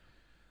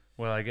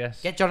 Well, I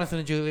guess. Get Jonathan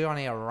and Julia on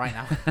here right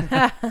now.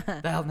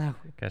 They'll know.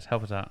 Guys,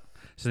 help us out.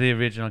 So the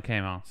original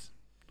came out,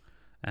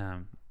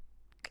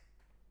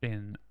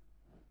 in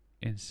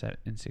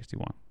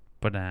 61,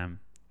 but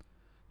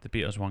The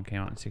Beatles one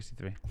came out in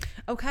 63.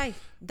 Okay, then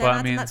But I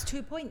Adam, mean- that's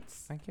 2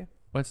 points Thank you.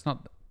 Well, it's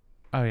not.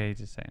 Oh yeah, you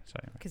did say it.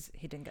 Sorry. because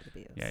he didn't get the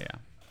Beatles. Yeah,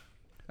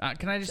 yeah.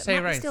 Can I just So say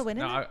Matt, you're right? still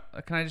winning, No,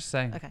 can I just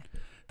say Okay.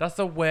 that's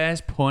the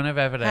worst pun I've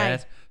ever Hey.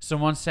 heard.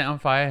 Someone set on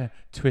fire,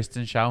 twist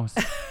and shout.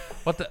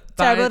 What the? that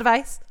Terrible is-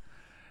 advice.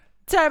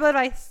 Terrible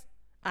advice.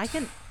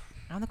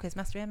 I'm the quiz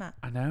master here, Matt.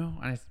 I know,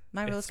 and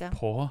My rules it's go.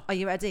 poor. Are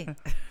you ready?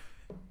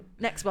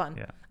 Next one.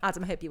 Yeah.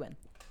 Adam, I hope you win.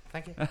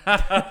 Thank you.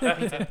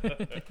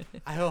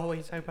 I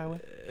always hope I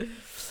win.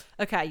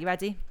 Okay, you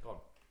ready?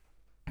 Go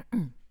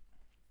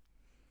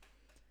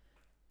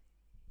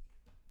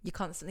You're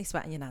constantly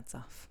sweating your nads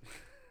off.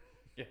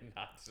 You're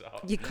nuts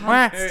off. You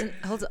constant.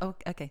 Hold on. Oh,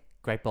 okay.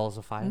 Great balls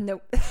of fire.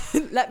 No.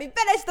 Let me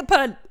finish the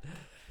pun.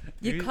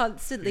 You Who-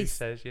 constantly. Who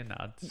says you're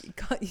nuts?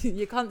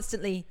 You're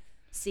constantly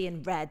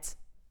seeing red.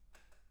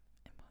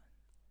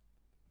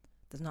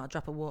 There's not a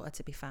drop of water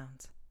to be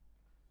found.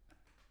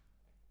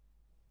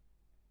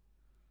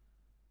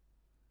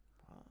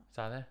 Is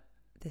that it?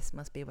 This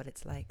must be what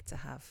it's like to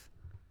have.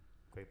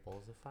 Great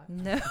balls of fire.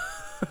 No.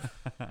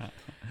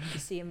 You're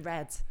seeing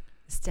red.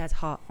 It's dead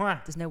hot.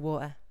 There's no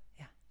water.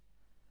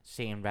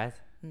 Seeing red.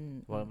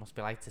 Mm, What it must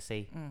be like to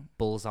see mm,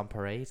 bulls on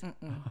parade. mm,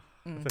 mm,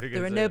 thought you were There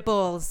gonna are say no it.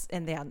 balls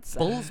in the answer.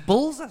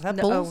 Bulls? I said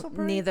No, bulls on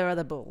parade. neither are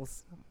the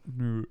balls.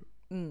 No.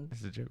 Mm. This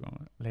is a joke.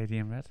 Lady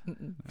in Red.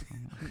 Mm-mm.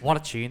 What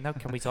a tune though.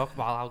 Can we talk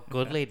about how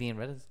good Lady in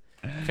Red is?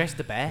 Chris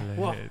the Bear.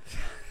 What? Lady.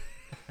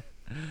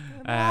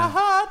 I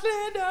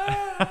hardly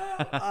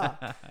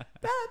know.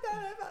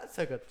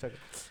 So good, so good.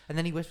 And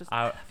then he whispers.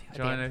 I, "I do love you,"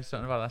 you at want the to know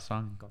something about that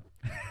song?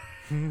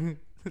 end.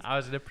 I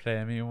was in a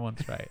prayer meeting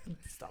once, right?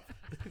 Stop.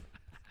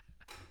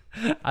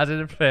 I was in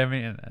a prayer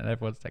meeting and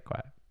everyone stayed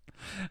quiet.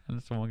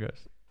 And someone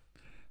goes,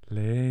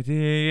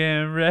 Lady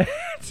in Red.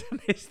 And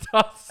they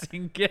start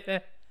singing.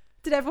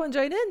 Did everyone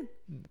join in?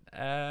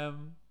 I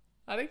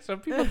think some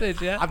people did,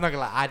 yeah. I'm not gonna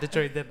lie. I'd have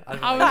joined in.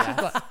 I was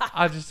just like,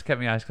 I just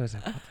kept my eyes closed.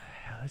 Like, what the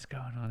hell is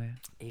going on here?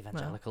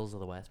 Evangelicals are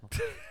the worst.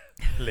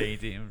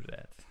 Lady in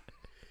Red.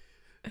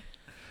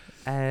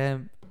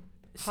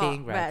 Seeing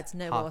Hot, red.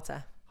 no hot,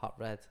 water. Hot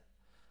red.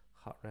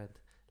 Hot red.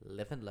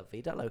 Living la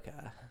vida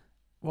loca.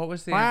 What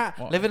was the? Wah,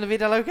 What, living la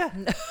vida loca.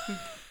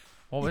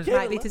 what was?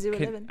 Likely to do a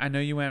Can- living. I know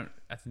you went.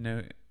 I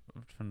know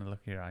from the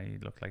look of your eye, you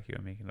look like you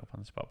were making it up on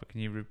the spot. But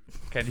can you repeat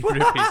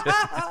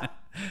it?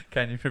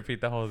 Can you repeat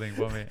the whole thing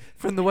for me?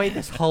 From the way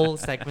this whole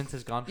segment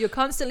has gone. You're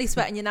constantly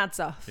sweating your nads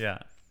off. Yeah.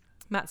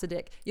 Matt's a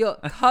dick. You're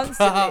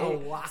constantly Oh,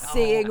 wow.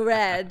 seeing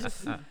red,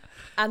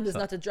 and there's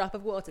not a drop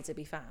of water to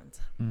be found.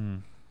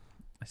 I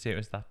see. It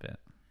was that bit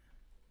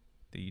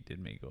that you did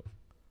make up.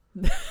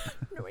 No,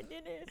 I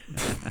didn't.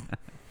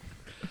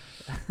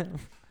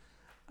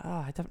 Oh,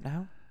 I don't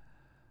know.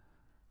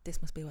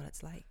 This must be what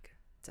it's like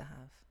to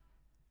have.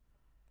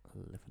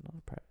 Living on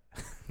a prayer.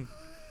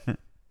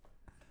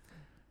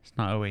 It's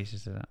not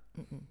Oasis, is it?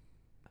 Mm-mm.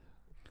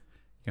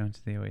 Go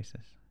into the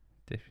Oasis.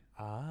 Dip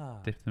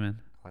them in.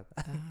 I like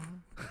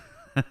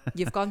that.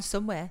 You've gone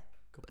somewhere,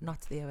 but not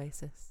to the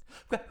Oasis.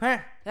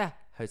 Yeah.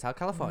 Hotel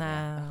California.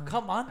 No. Oh,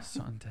 come on.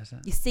 Sun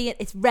Desert. You see it.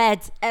 It's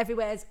red.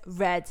 Everywhere's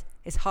red.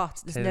 It's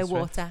hot. There's Taylor no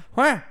Swift. water.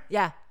 Where?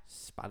 Yeah.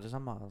 Spiders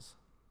on Mars.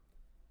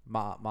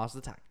 Mars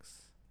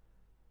Attacks.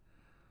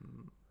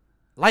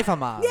 Life on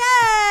Mars.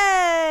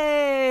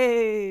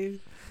 Yay!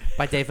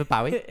 By David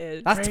Bowie.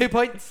 And That's 2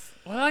 points.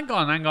 Well, hang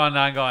on.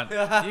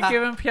 You're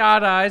giving PR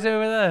eyes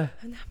over there.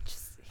 I'm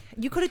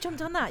you could have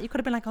jumped on that. You could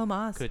have been like, oh,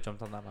 Mars. Could have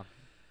jumped on that one.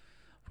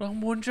 Well,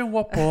 I'm wondering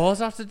what balls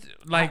have to do.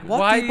 Like, What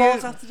why do are balls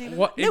you, have to do with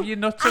what, No, if you're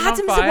nuts on Adam's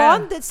the fire?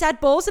 one that said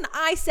balls, and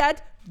I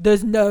said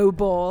there's no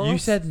balls. You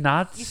said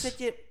nuts. You said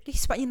you. You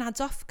sweat your nads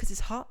off because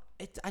it's hot.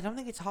 I don't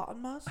think it's hot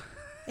on Mars.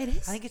 It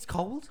is. I think it's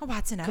cold. Oh, I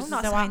don't know. 'Cause I'm not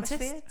a there's no scientist.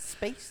 atmosphere. It's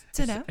space.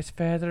 Don't know. It's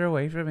further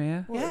away from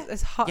here. Well, Yeah.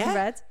 It's hot and Yeah.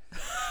 red.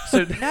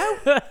 So, No,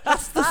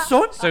 that's the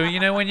sun. so you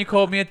know when you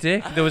called me a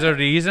dick, there was a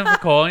reason for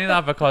calling you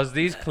that because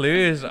these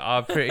clues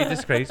are pretty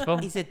disgraceful.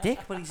 He's a dick,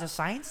 but he's a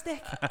science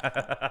dick.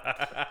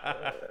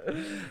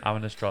 I'm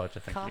an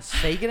astrologer, thank Carl you.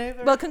 Sagan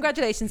over. Well,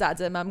 congratulations,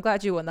 Adam. I'm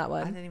glad you won that I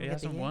one. didn't even He get the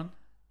hasn't year. won.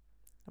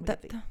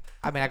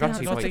 I mean, I got Yeah,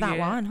 2 not points. to that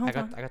Yeah. one. Hold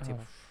I on. got 2 Oh.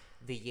 points.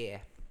 The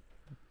year.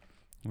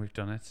 We've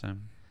done it, so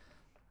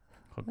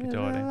hunky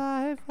dory.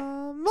 Life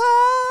on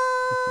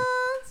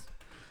Mars.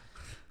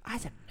 I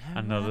don't know.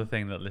 Another man.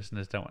 thing that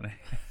listeners don't want to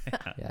hear.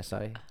 Yeah,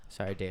 sorry,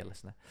 dear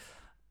listener.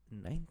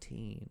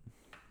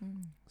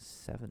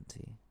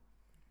 1970.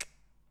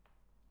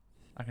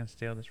 I can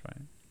steal this,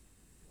 right?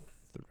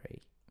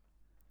 3.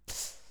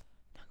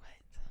 No,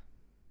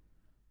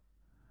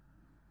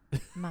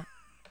 wait. Matt,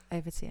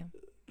 over to you.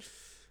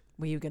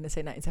 Were you going to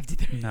say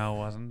 1973? No, I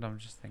wasn't. I'm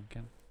just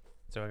thinking.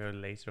 Do I go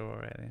later or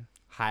earlier?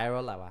 Higher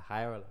or lower?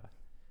 Higher or lower?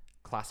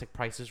 Classic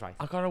Price is Right.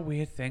 I got a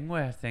weird thing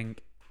where I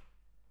think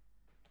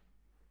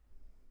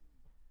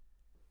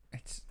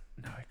it's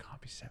no, it can't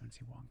be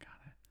 71, can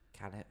it?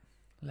 Can it?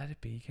 Let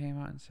It Be came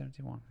out in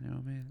 71. You know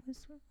what I mean?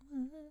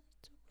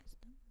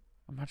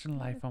 Imagine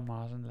life on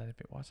Mars and Let It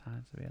Be. What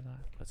time to be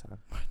alive? What's that?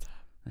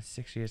 And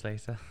 6 years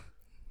later,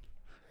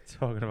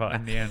 Talking about a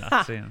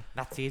neo-Nazi.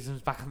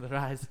 Nazism's back on the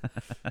rise.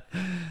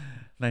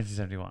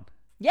 1971.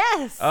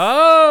 Yes.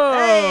 Oh!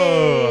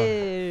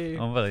 Hey.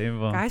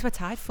 Unbelievable. Guys, we're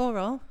tied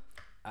 4-all.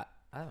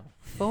 Oh,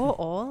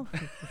 4-all.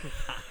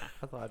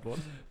 I thought I'd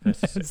won.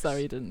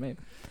 Sorry, you didn't move.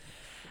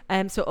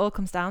 So it all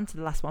comes down to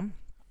the last one.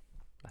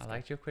 I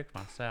liked your quick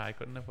maths there. I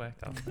couldn't have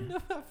worked out.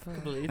 I've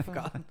completely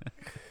forgotten.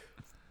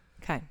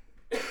 Okay.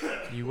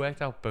 You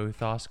worked out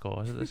both our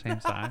scores at the same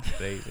time.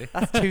 Crazy.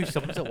 That's 2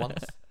 sums at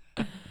once.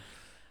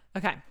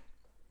 Okay.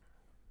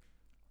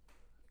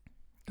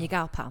 Your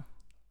gal pal.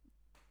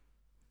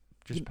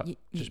 Just,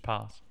 just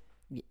pass.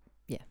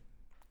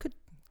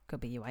 Could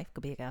be your wife.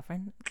 Could be your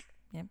girlfriend.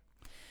 Yeah.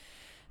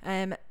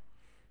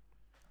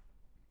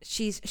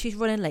 She's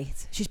running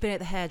late. She's been at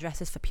the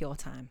hairdressers for pure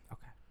time.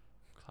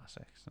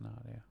 Classic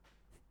scenario.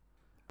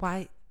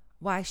 Why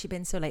has she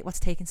been so late? What's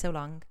taking so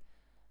long?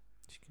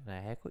 She's getting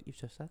a haircut, you've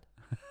just said.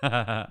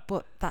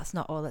 But that's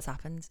not all that's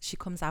happened. She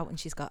comes out and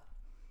she's got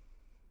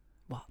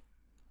what?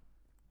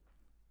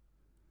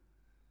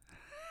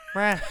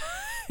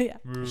 Yeah.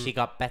 She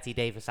got Betty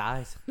Davis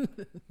eyes. No.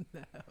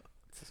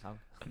 It's a song.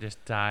 I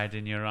just died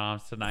in your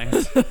arms tonight.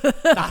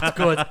 That's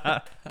good.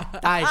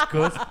 That is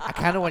good. I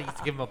kind of want you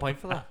to give him a point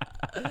for that.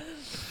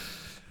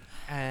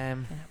 I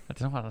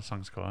don't know what that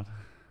song's called.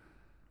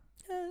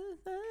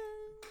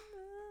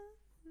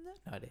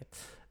 No idea.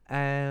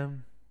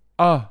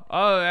 Oh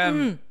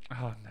no.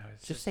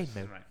 It's Just say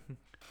moo. right.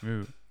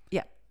 Moo.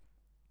 Yeah.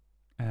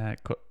 No,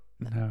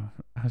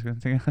 I was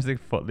thinking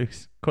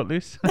footloose. Cut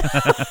loose.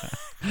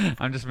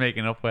 I'm just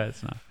making up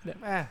words now.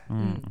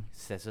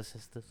 Scissor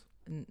Sisters.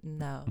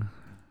 No.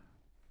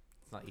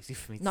 It's not easy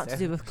for me Not to to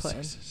say. do with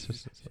cutting.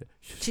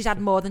 She's had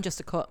more than just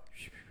a cut.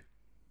 She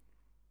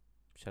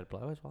had a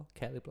blow as well.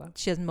 Curly blow.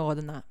 She has more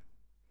than that.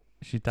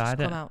 She died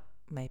She's it. come out,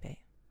 maybe.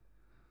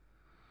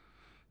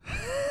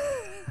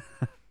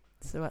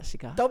 So what's she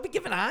got? Don't be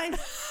giving eyes.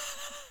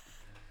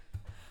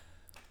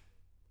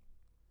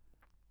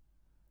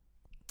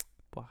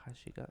 What has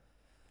she got?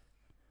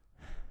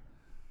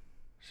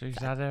 She's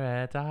had her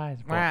hair dyed.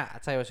 but- Right, I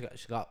tell you what she got.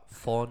 She got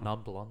 4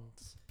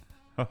 non-blondes.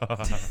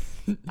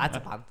 That's a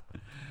band.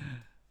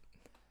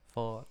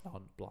 4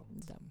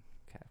 non-blondes. Dumb.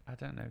 I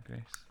don't know,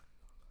 Grace.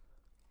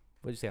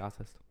 What did you say,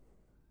 artist?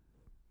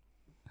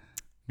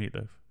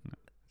 Meatloaf. No,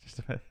 just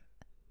a bit.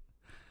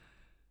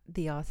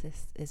 The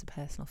artist is a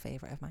personal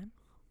favourite of mine.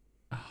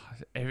 Oh,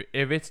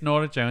 if it's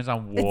Nora Jones,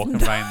 I'm walking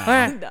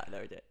right now. No,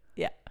 it.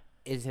 Yeah.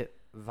 Is it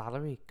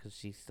Valerie? Because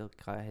she's still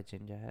got her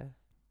ginger hair.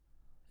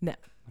 No.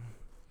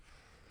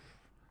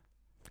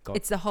 God.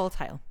 It's the whole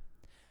title.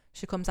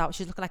 She comes out,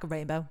 she's looking like a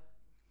rainbow.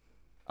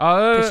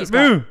 'Cause Oh, she's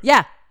Moo! got-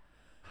 yeah.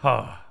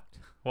 Oh,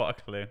 what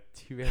a clue.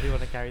 Do you really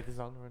want to carry this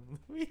on?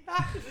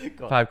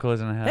 Go on. 5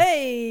 colours in her hair.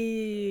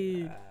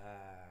 Hey.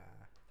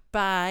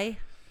 Bye.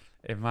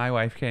 If my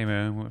wife came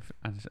home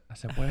and I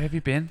said, "Where have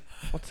you been?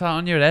 What's that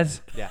on your head?"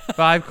 Yeah.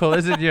 5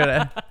 colours in your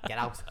head. Get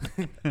out.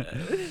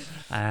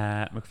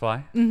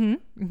 McFly.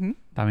 Mm-hmm.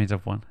 That means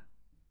I've won.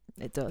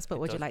 It does, but It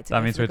would you does. like to That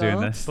go means for we're the doing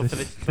goal? this. But for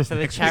the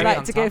Would you cherry like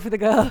on to go top. for the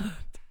goal?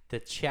 The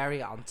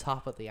cherry on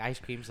top of the ice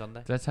cream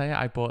sundae. Did I tell you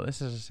I bought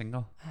this as a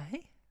single?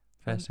 Hey.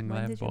 First single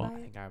I when ever did you bought. buy I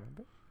it? think I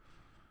remember.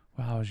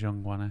 Well, I was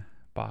young, wasn't I?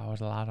 But I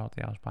was allowed out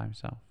the house by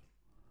myself.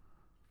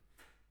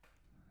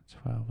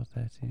 12 or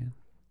 13.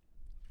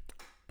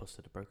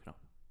 Busted had broken up.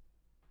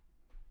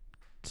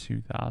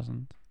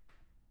 2000.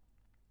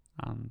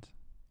 And...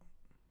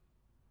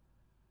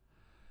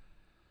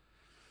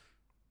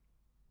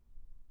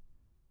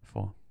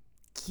 four.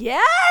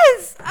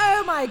 Yes!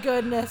 Oh my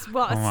goodness.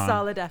 What Come a on.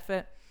 solid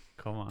effort.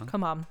 Come on.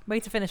 Come on. Way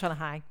to finish on a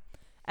high.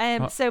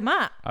 What? So,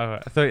 Matt, Oh, I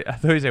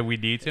thought you said we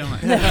need to. I'm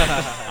like,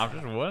 I've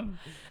just won.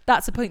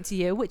 that's a point to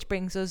you, which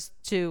brings us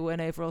to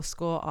an overall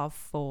score of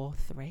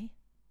 4-3.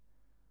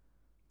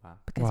 Wow.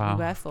 Because Wow.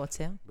 we were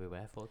 4-2. We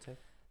were 4-2.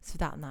 So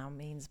that now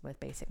means with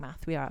basic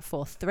math, we are at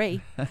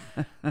 4-3.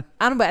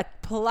 And we're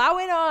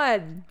ploughing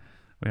on.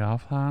 We are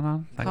playing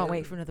on. Thank Can't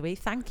wait for another week.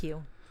 Thank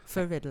you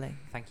for riddling.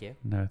 Thank you.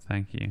 No,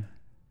 thank you.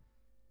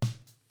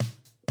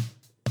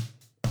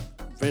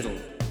 Riddle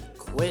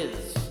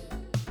quiz.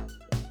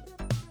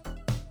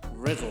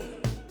 Riddle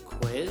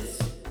quiz.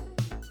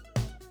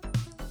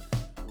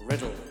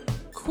 Riddle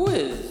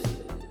quiz.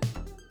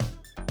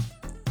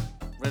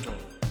 Riddle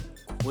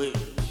quiz.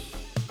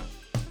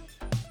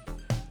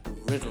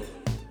 Riddle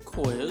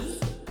quiz.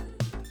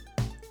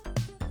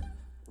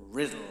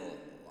 Riddle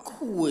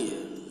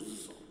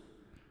quiz.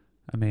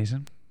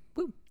 Amazing.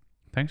 Woo.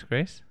 Thanks,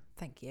 Grace.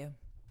 Thank you.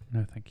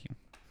 No, thank you.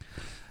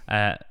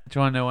 Do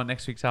you want to know what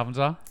next week's albums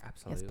are?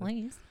 Absolutely. Yes,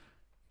 please.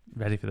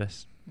 Ready for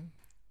this? Mm.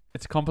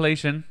 It's a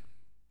compilation.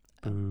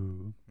 Oh.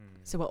 Boo.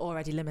 So we're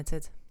already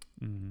limited.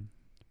 Mm.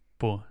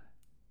 But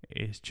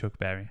it is Chuck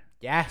Berry.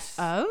 Yes.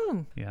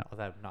 Oh. Yeah.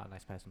 Although not a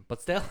nice person,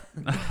 but still.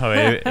 Oh,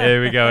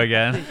 here we go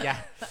again. Yeah.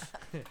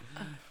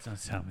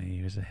 Don't tell me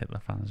he was a Hitler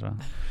fan as well.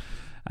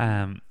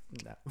 No.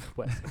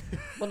 Worse.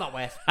 Well, not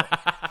worse.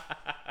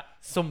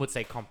 Some would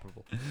say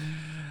comparable.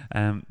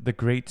 The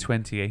Great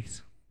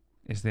 28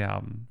 is the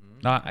album.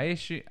 No, I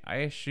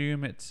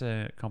assume it's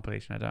a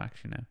compilation. I don't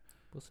actually know.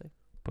 We'll see.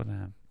 But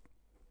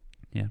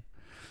yeah.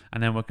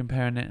 And then we're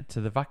comparing it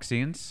to the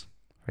Vaccines.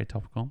 Very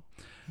topical.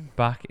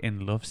 Back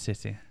in Love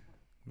City.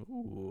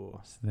 Ooh.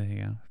 So there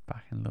you go.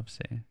 Back in Love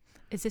City.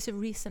 Is this a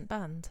recent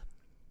band?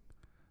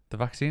 The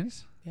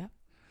Vaccines? Yeah.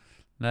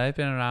 No, they've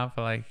been around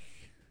for like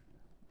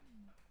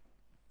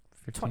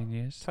 15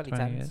 years. 20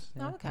 2010s. years.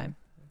 Oh, okay.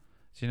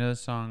 Do you know the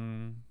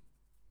song?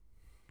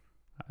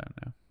 I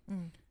don't know.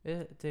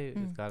 It's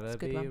it's gotta a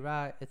good be one.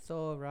 right. It's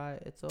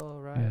alright. It's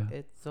alright. Yeah.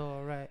 It's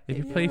alright. If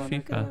you play wanna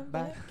FIFA, come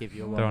back, if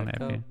you they're on wanna it,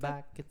 come yeah.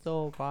 back, it's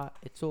alright.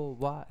 It's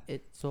alright.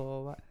 It's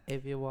alright.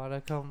 If you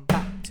wanna come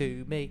back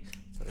to me.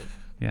 So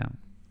Yeah.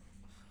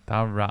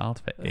 That rattled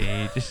for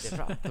ages. the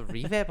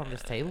reverb on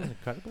this table is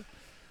incredible.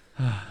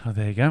 Oh,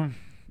 there you go.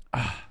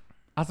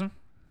 Adam?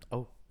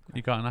 Oh.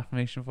 You got an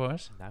affirmation for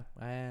us? No.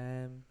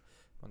 1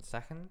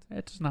 second.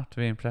 It doesn't have to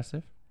be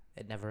impressive.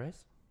 It never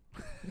is.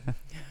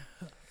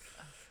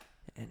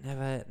 It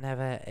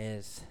never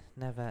is.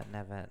 Never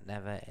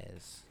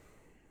is.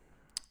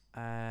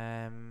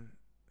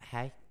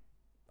 Hey.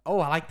 Oh,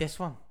 I like this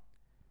one.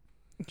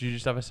 Do you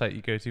just have a site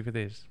you go to for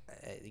these?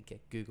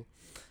 Google.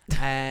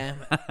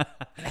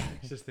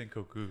 Just think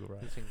of Google,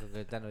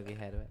 right? Don't know if you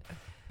heard of it.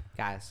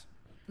 Guys,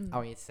 I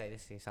want you to say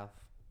this to yourself.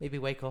 Maybe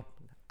wake up.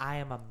 I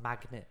am a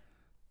magnet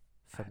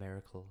for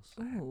miracles.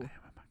 Ooh.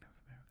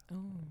 Oh,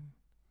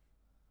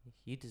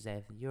 You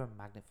deserve it. You're a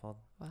magnet for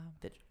them.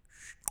 wow.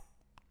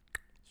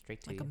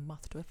 Straight to Like you. a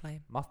moth to a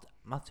flame. Moth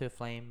to a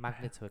flame,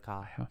 magnet to a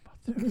car. I am a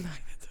mother.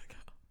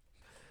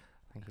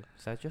 Thank you.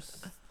 So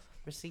just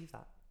receive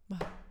that. Wow.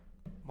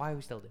 Why are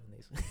we still doing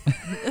these?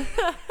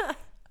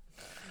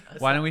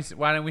 Why don't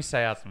we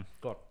say, Adam?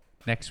 Go on.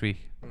 Next week,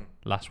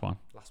 last one.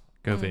 Last one.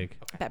 Go big.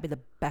 Okay. That'd be the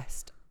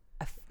best,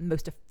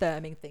 most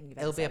affirming thing you've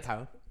ever It'll be a said.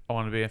 poem. I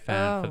want to be a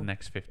fan for Oh. the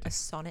next 50. A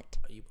sonnet.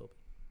 You will be.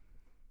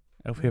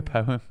 It'll be a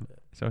poem.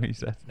 That's what you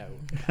said. No.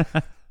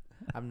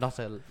 I'm not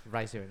a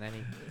writer in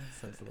any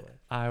sense of the word.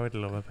 I would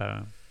love a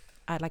poem.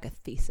 I'd like a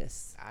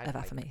thesis I'd of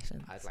like-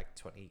 affirmations. I'd like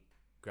 20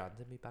 grand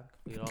in my bank.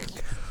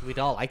 We'd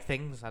all like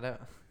things. I don't.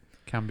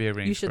 Can be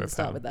arranged You for a shouldn't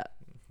start poem. with that.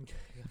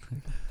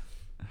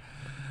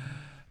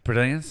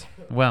 Brilliant.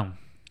 Well,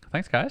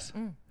 thanks, guys.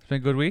 It's been a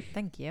good week.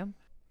 Thank you.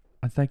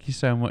 And thank you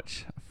so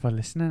much for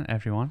listening,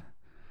 everyone.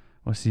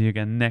 We'll see you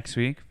again next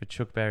week for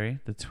Chuck Berry,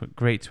 the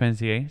Great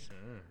 28,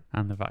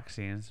 and the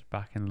Vaccines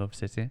back in Love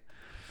City.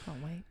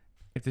 Can't wait.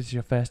 If this is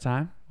your first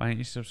time, why don't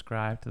you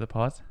subscribe to the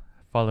pod?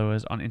 Follow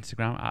us on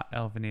Instagram at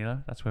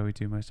 @elvanilo. That's where we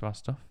do most of our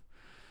stuff.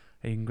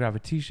 You can grab a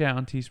t-shirt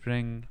on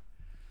Teespring.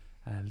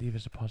 Leave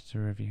us a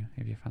positive review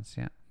if you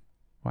fancy it.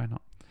 Why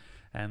not?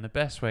 And the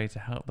best way to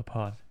help the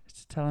pod is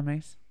to tell a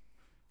mate.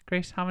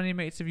 Grace, how many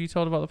mates have you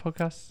told about the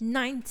podcast?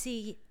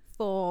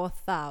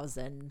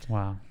 94,000.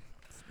 Wow.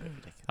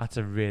 That's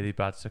a really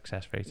bad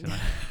success rate tonight.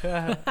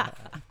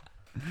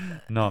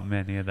 Not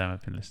many of them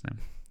have been listening.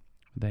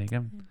 But there you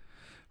go.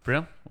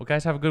 Brilliant. Well,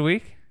 guys, have a good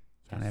week.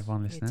 And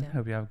everyone You listening, too.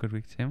 hope you have a good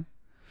week too.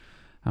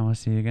 And we'll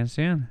see you again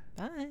soon.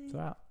 Bye.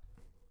 So,